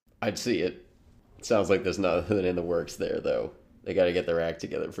 I'd see it. Sounds like there's nothing in the works there, though. They got to get their act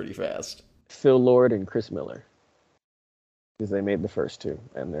together pretty fast. Phil Lord and Chris Miller, because they made the first two,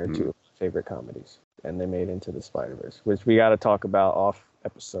 and they're two of my favorite comedies. And they made Into the Spider-Verse, which we got to talk about off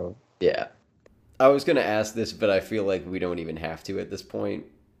episode. Yeah. I was going to ask this, but I feel like we don't even have to at this point.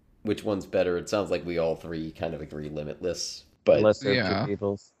 Which one's better? It sounds like we all three kind of agree Limitless. But unless they're two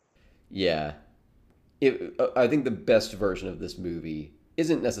peoples. Yeah. I think the best version of this movie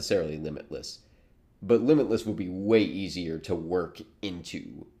isn't necessarily Limitless. But Limitless would be way easier to work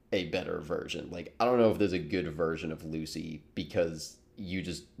into a better version. Like, I don't know if there's a good version of Lucy because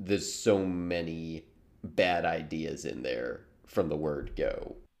there's so many bad ideas in there from the word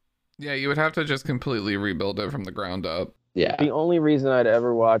go. Yeah, you would have to just completely rebuild it from the ground up. Yeah. The only reason I'd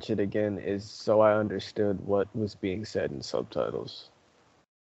ever watch it again is so I understood what was being said in subtitles.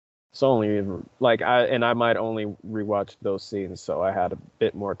 It's only I might only rewatch those scenes so I had a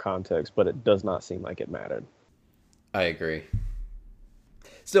bit more context, but it does not seem like it mattered. I agree.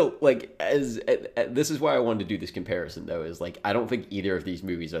 Still, like, this is why I wanted to do this comparison, though, is, like, I don't think either of these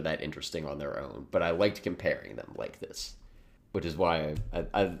movies are that interesting on their own, but I liked comparing them like this, which is why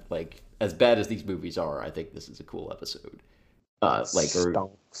I like, as bad as these movies are, I think this is a cool episode.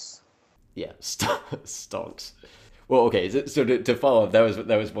 Stonks. Yeah, stonks. Well, okay, so to follow up,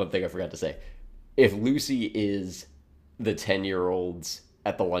 that was one thing I forgot to say. If Lucy is the 10-year-olds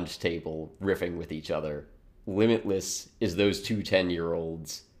at the lunch table riffing with each other, Limitless is those two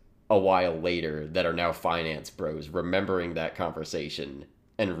 10-year-olds a while later that are now finance bros remembering that conversation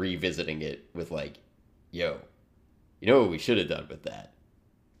and revisiting it with like, yo, you know what we should have done with that?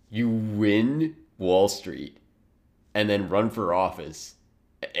 You win Wall Street and then run for office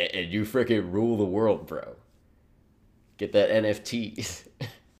and you frickin' rule the world, bro. Get that NFT.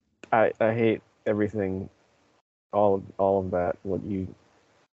 I hate everything, all of that.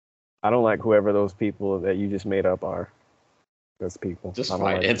 I don't like whoever those people that you just made up are. Those people. Just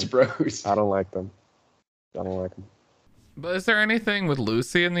finance bros. I don't like them. I don't like them. But is there anything with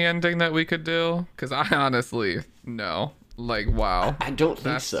Lucy in the ending that we could do? Because I honestly, no. Like, wow. I don't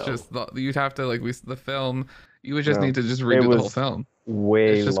think so. Just you'd have to, like, the film, you would just need to just redo the whole film.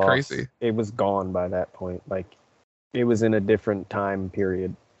 It's just lost. Crazy. It was gone by that point. Like, it was in a different time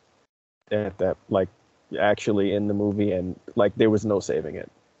period at that, like, actually in the movie, and, like, there was no saving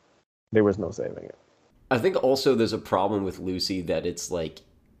it. There was no saving it. I think also there's a problem with Lucy that it's like,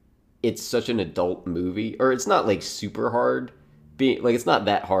 it's such an adult movie, or it's not like super hard, it's not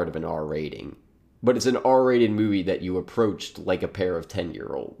that hard of an R rating, but it's an R-rated movie that you approached like a pair of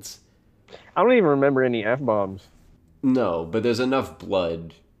 10-year-olds. I don't even remember any F-bombs. No, but there's enough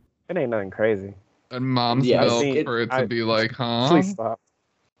blood. It ain't nothing crazy. And mom's milk for it to be like, huh? Please stop.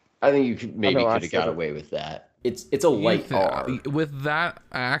 I think you could have got away with that. It's a light R. With that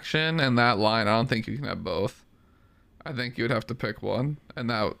action and that line, I don't think you can have both. I think you would have to pick one, and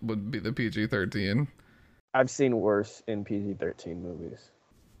that would be the PG-13. I've seen worse in PG-13 movies.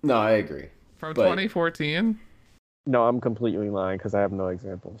 No, I agree. From 2014? No, I'm completely lying because I have no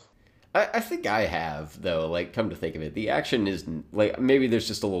examples. I think I have, though, like, come to think of it. The action is, like, maybe there's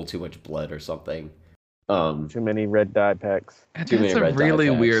just a little too much blood or something. Too many red dye packs. That's a really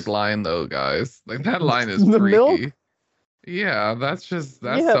weird line, though, guys. Like, that line is the freaky. milk? Yeah, that's so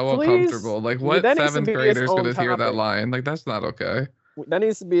uncomfortable. Like, what seventh grader's gonna hear that line? Like, that's not okay. That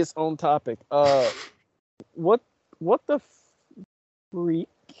needs to be its own topic. What the freak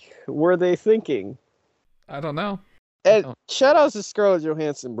were they thinking? I don't know. And shout out to Scarlett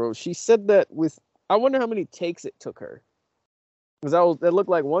Johansson, bro. She said that I wonder how many takes it took her. Because that looked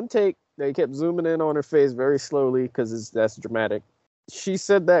like one take. They kept zooming in on her face very slowly because that's dramatic. She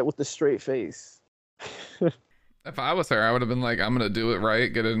said that with a straight face. If I was her, I would have been like, I'm gonna do it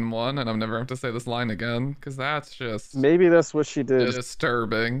right, get it in one, and I'm never have to say this line again, because that's just Maybe that's what she did.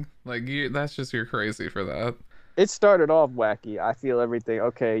 disturbing. Like that's just you're crazy for that. It started off wacky. I feel everything.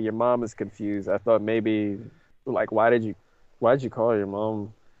 Okay, your mom is confused. I thought maybe, like, why did you call your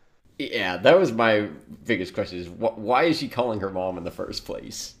mom? Yeah, that was my biggest question: is why is she calling her mom in the first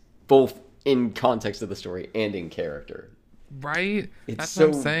place? Both in context of the story and in character. Right? It's That's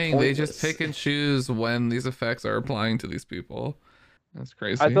what so I'm saying. They just pointless. pick and choose when these effects are applying to these people. That's I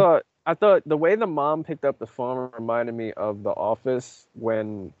crazy. thought I thought the way the mom picked up the phone reminded me of The Office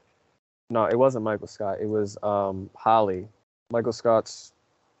when no, it wasn't Michael Scott. It was Holly, Michael Scott's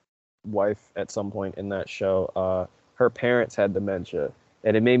wife at some point in that show. Her parents had dementia,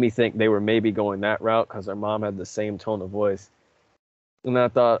 and it made me think they were maybe going that route because her mom had the same tone of voice. And I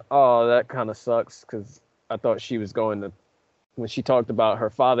thought, oh, that kind of sucks because I thought she was going to when she talked about her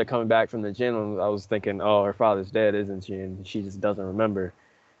father coming back from the gym. I was thinking, oh, her father's dead, isn't she? And she just doesn't remember.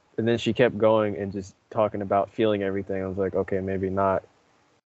 And then she kept going and just talking about feeling everything. I was like, okay, maybe not.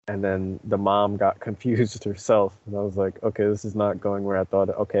 And then the mom got confused herself, and I was like, okay, this is not going where I thought.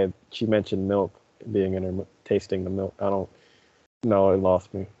 Okay, she mentioned milk being in her tasting the milk. I don't. No, it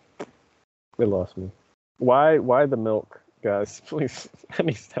lost me. It lost me. Why the milk, guys? Please, I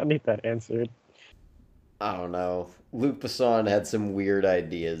need that answered. I don't know. Luc Besson had some weird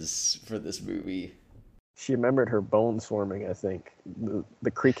ideas for this movie. She remembered her bones forming. I think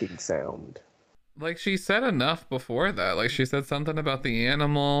the creaking sound. Like she said enough before that. Like she said something about the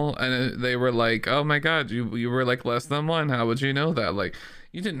animal, and they were like, "Oh my God, you were like less than one. How would you know that?" Like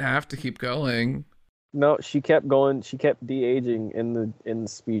you didn't have to keep going. No, she kept going. She kept de-aging in the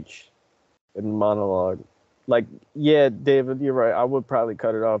speech, in the monologue. Like, yeah, David, you're right. I would probably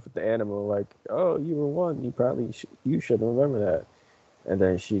cut it off at the animal. Like, oh, you were one. You probably you should remember that. And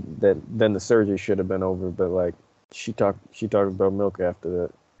then then the surgery should have been over. But like, she talked about milk after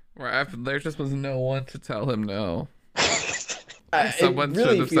that. Where after there just was no one to tell him no. It Someone should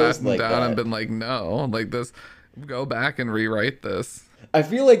really have sat feels him like down and that. been like, "No, like this. Go back and rewrite this." I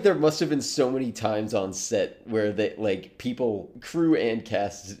feel like there must have been so many times on set where they like people, crew and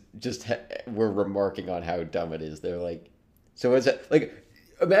cast, just were remarking on how dumb it is. They're like, so it's like,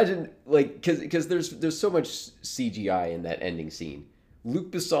 imagine like because there's so much CGI in that ending scene.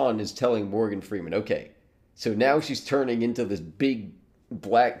 Luc Besson is telling Morgan Freeman, okay, so now she's turning into this big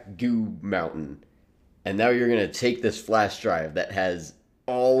black goo mountain, and now you're gonna take this flash drive that has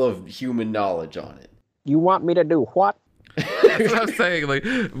all of human knowledge on it. You want me to do what? That's what I'm saying. Like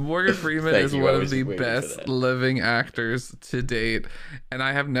Morgan Freeman Thank is you. I one of was the waiting for best that. living actors to date, and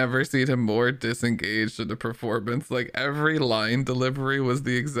I have never seen him more disengaged in a performance. Like every line delivery was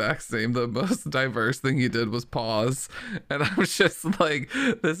the exact same. The most diverse thing he did was pause, and I'm just like,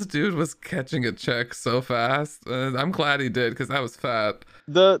 this dude was catching a check so fast. And I'm glad he did because I was fat.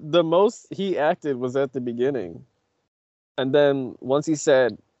 The most he acted was at the beginning, and then once he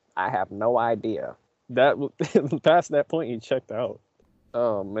said, "I have no idea," that past that point he checked out.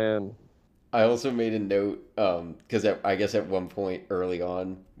 Oh man, I also made a note because I guess at one point early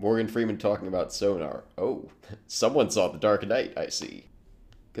on, Morgan Freeman talking about sonar. Oh, someone saw the Dark Knight. I see,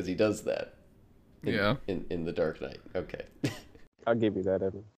 because he does that Yeah. in the Dark Knight. Okay. I'll give you that,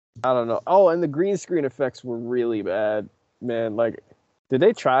 Evan. I don't know. Oh, and the green screen effects were really bad, man. Like, did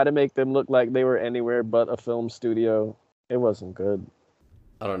they try to make them look like they were anywhere but a film studio? It wasn't good.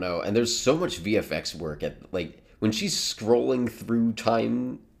 I don't know. And there's so much VFX work at like when she's scrolling through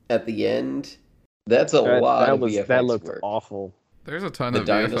time at the end. That's a lot of That VFX looked work. awful. There's a ton The of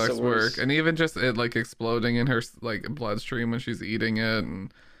VFX dinosaurs. work, and even just it like exploding in her like bloodstream when she's eating it,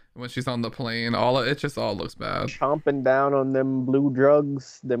 and when she's on the plane, all it just all looks bad. Chomping down on them blue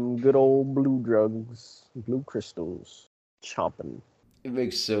drugs, them good old blue drugs, blue crystals. Chomping. It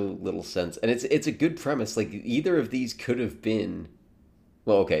makes so little sense, and it's a good premise. Like either of these could have been.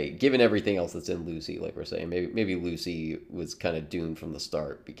 Well, okay, given everything else that's in Lucy, like we're saying, maybe Lucy was kind of doomed from the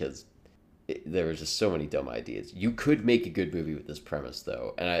start because there was just so many dumb ideas. You could make a good movie with this premise,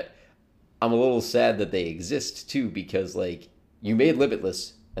 though, and I'm a little sad that they exist too because like you made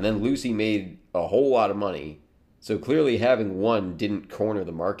Limitless, and then Lucy made a whole lot of money, so clearly having one didn't corner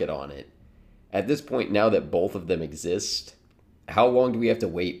the market on it. At this point, now that both of them exist, how long do we have to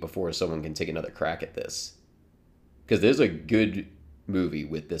wait before someone can take another crack at this? Because there's a good movie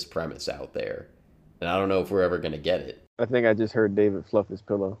with this premise out there, and I don't know if we're ever gonna get it. I think I just heard David fluff his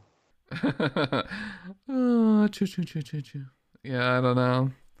pillow. Oh, choo choo choo choo choo. Yeah, I don't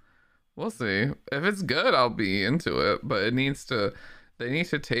know. We'll see. If it's good, I'll be into it, but it needs to. They need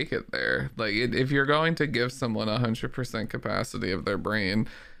to take it there. Like, if you're going to give someone 100% capacity of their brain,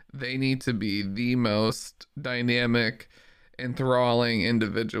 they need to be the most dynamic, enthralling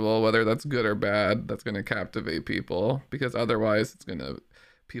individual, whether that's good or bad, that's going to captivate people, because otherwise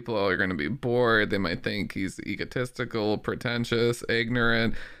people are going to be bored. They might think he's egotistical, pretentious,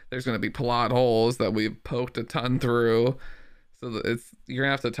 ignorant. There's going to be plot holes that we've poked a ton through. So you're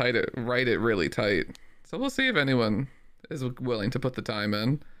going to have to write it really tight. So we'll see if anyone is willing to put the time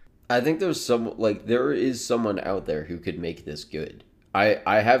in. I think there is someone out there who could make this good. I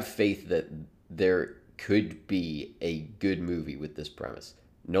have faith that there could be a good movie with this premise.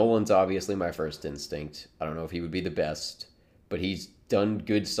 Nolan's obviously my first instinct. I don't know if he would be the best, but he's done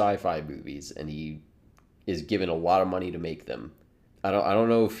good sci-fi movies and he is given a lot of money to make them. I don't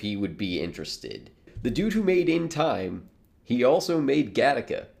know if he would be interested. The dude who made In Time, he also made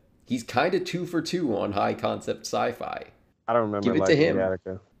Gattaca. He's kind of 2 for 2 on high concept sci-fi. I don't remember Give it to him.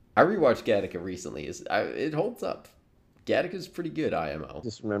 Gattaca. I rewatched Gattaca recently. It holds up. Gattaca's pretty good, IMO. I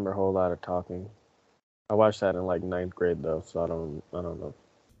just remember a whole lot of talking. I watched that in like 9th grade though, so I don't know.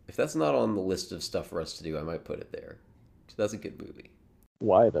 If that's not on the list of stuff for us to do, I might put it there. That's a good movie.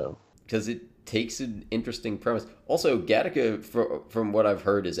 Why though? Because it takes an interesting premise. Also, Gattaca, from what I've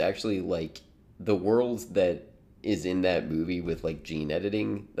heard, is actually like the world that is in that movie with like gene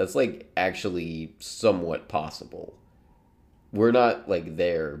editing. That's like actually somewhat possible. We're not like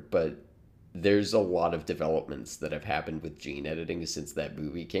there, but there's a lot of developments that have happened with gene editing since that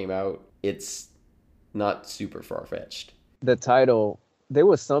movie came out. It's not super far-fetched. The title, there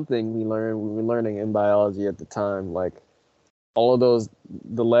was something we were learning in biology at the time, like all of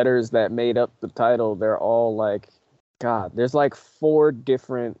the letters that made up the title, they're all like, God, there's like 4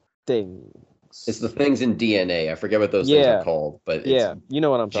 different things. It's the things in DNA. I forget what those things are called, but it's you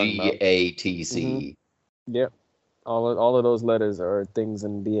know what I'm talking about. GATC. Mm-hmm. Yep. All of those letters are things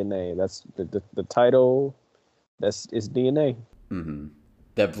in DNA. That's the title. It's DNA. Mm-hmm.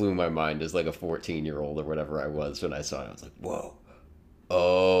 That blew my mind as like a 14-year-old or whatever I was when I saw it. I was like, whoa.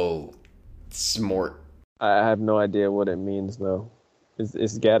 Oh, smart. I have no idea what it means though. I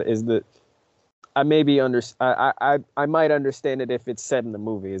might understand it if it's said in the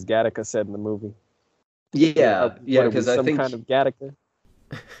movie. Is Gattaca said in the movie? Yeah, because I think some kind of Gattaca.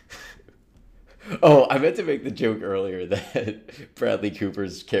 Oh, I meant to make the joke earlier that Bradley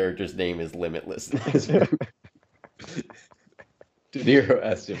Cooper's character's name is Limitless. De Niro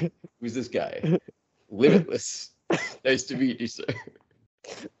asked him, "Who's this guy?" Limitless. Nice to meet you, sir.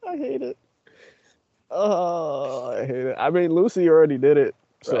 I hate it. Oh, I hate it. I mean, Lucy already did it,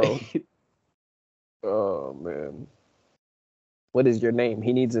 so. Right. Oh man. What is your name?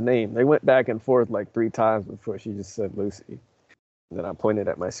 He needs a name. They went back and forth like 3 times before she just said Lucy. And then I pointed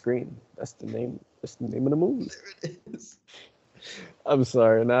at my screen. That's the name. That's the name of the movie. There it is. I'm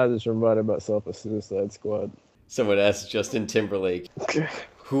sorry. Now I just reminded myself of Suicide Squad. Someone asked Justin Timberlake,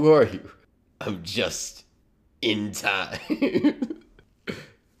 "Who are you?" "I'm just in time."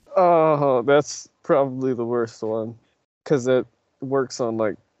 Oh, that's probably the worst one. Because it works on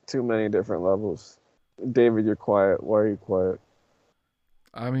like too many different levels. David, you're quiet. Why are you quiet?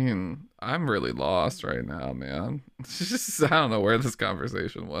 I mean, I'm really lost right now, man. I don't know where this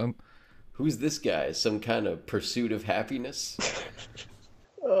conversation went. Who's this guy? Some kind of pursuit of happiness?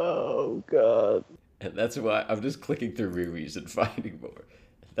 Oh, God. And that's why I'm just clicking through movies and finding more.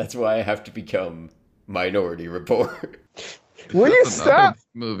 That's why I have to become Minority Report. Will you stop?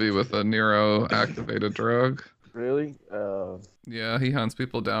 Movie with a Nero-activated drug. Really? Yeah, he hunts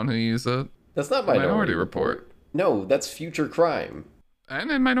people down who use it. That's not Minority Report. No, that's Future Crime. And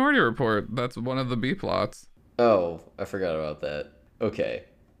in Minority Report, that's one of the B plots. Oh, I forgot about that. Okay.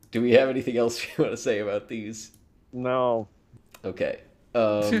 Do we have anything else you want to say about these? No. Okay.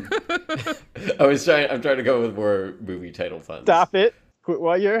 I'm trying to go with more movie title puns. Stop it. Quit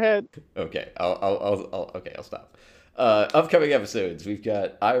while you're ahead. Okay. I'll stop. Upcoming episodes, we've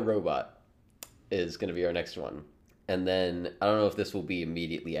got iRobot is going to be our next one. And then I don't know if this will be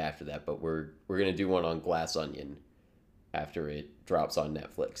immediately after that, but we're going to do one on Glass Onion after it drops on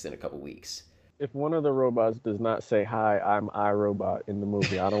Netflix in a couple weeks. If one of the robots does not say, "Hi, I'm iRobot" in the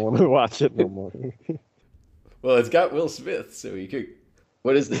movie, I don't want to watch it no more. Well, it's got Will Smith, so you could...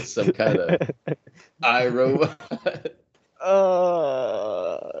 What is this? Some kind of iRobot?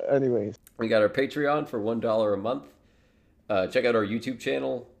 Anyways. We got our Patreon for $1 a month. Check out our YouTube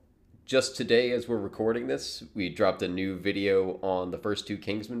channel. Just today, as we're recording this, we dropped a new video on the first 2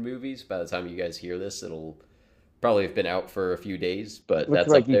 Kingsman movies. By the time you guys hear this, it'll probably have been out for a few days, but looks that's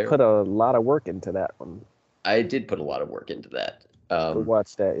like up there. You put a lot of work into that one. I did put a lot of work into that. Go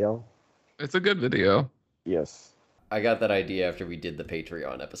watch that, yo. It's a good video. Yes. I got that idea after we did the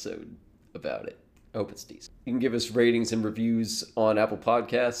Patreon episode about it. I hope it's decent. You can give us ratings and reviews on Apple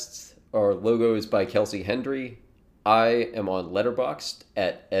Podcasts. Our logo is by Kelsey Hendry. I am on Letterboxd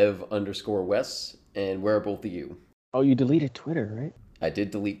at ev_Wes. And where are both of you? Oh, you deleted Twitter, right? I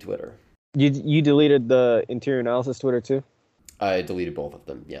did delete Twitter. You deleted the Interior Analysis Twitter too? I deleted both of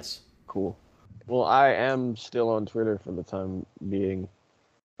them, yes. Cool. Well, I am still on Twitter for the time being.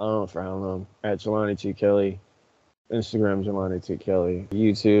 I don't know for how long. At Jelani T. Kelly. Instagram, Jelani T. Kelly.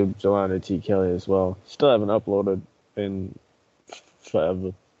 YouTube, Jelani T. Kelly as well. Still haven't uploaded in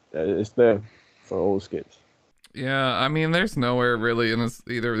forever. It's there for old skits. Yeah, I mean, there's nowhere really in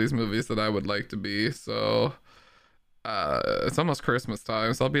either of these movies that I would like to be, so it's almost Christmas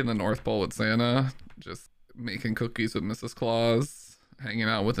time, so I'll be in the North Pole with Santa, just making cookies with Mrs. Claus, hanging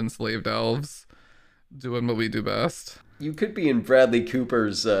out with enslaved elves, doing what we do best. You could be in Bradley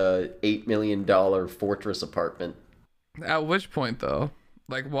Cooper's $8 million fortress apartment. At which point, though?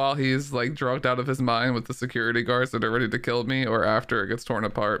 Like, while he's, like, drugged out of his mind with the security guards that are ready to kill me, or after it gets torn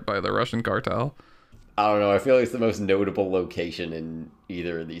apart by the Russian cartel? I don't know. I feel like it's the most notable location in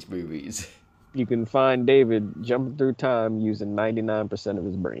either of these movies. You can find David jumping through time using 99% of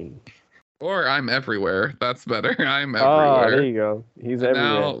his brain. Or I'm everywhere. That's better. I'm Ah, everywhere. there you go. He's And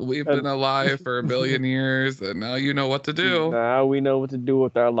everywhere. now we've been alive for a billion years, and now you know what to do. Now we know what to do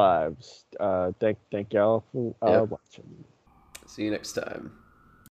with our lives. Thank y'all for watching. See you next time.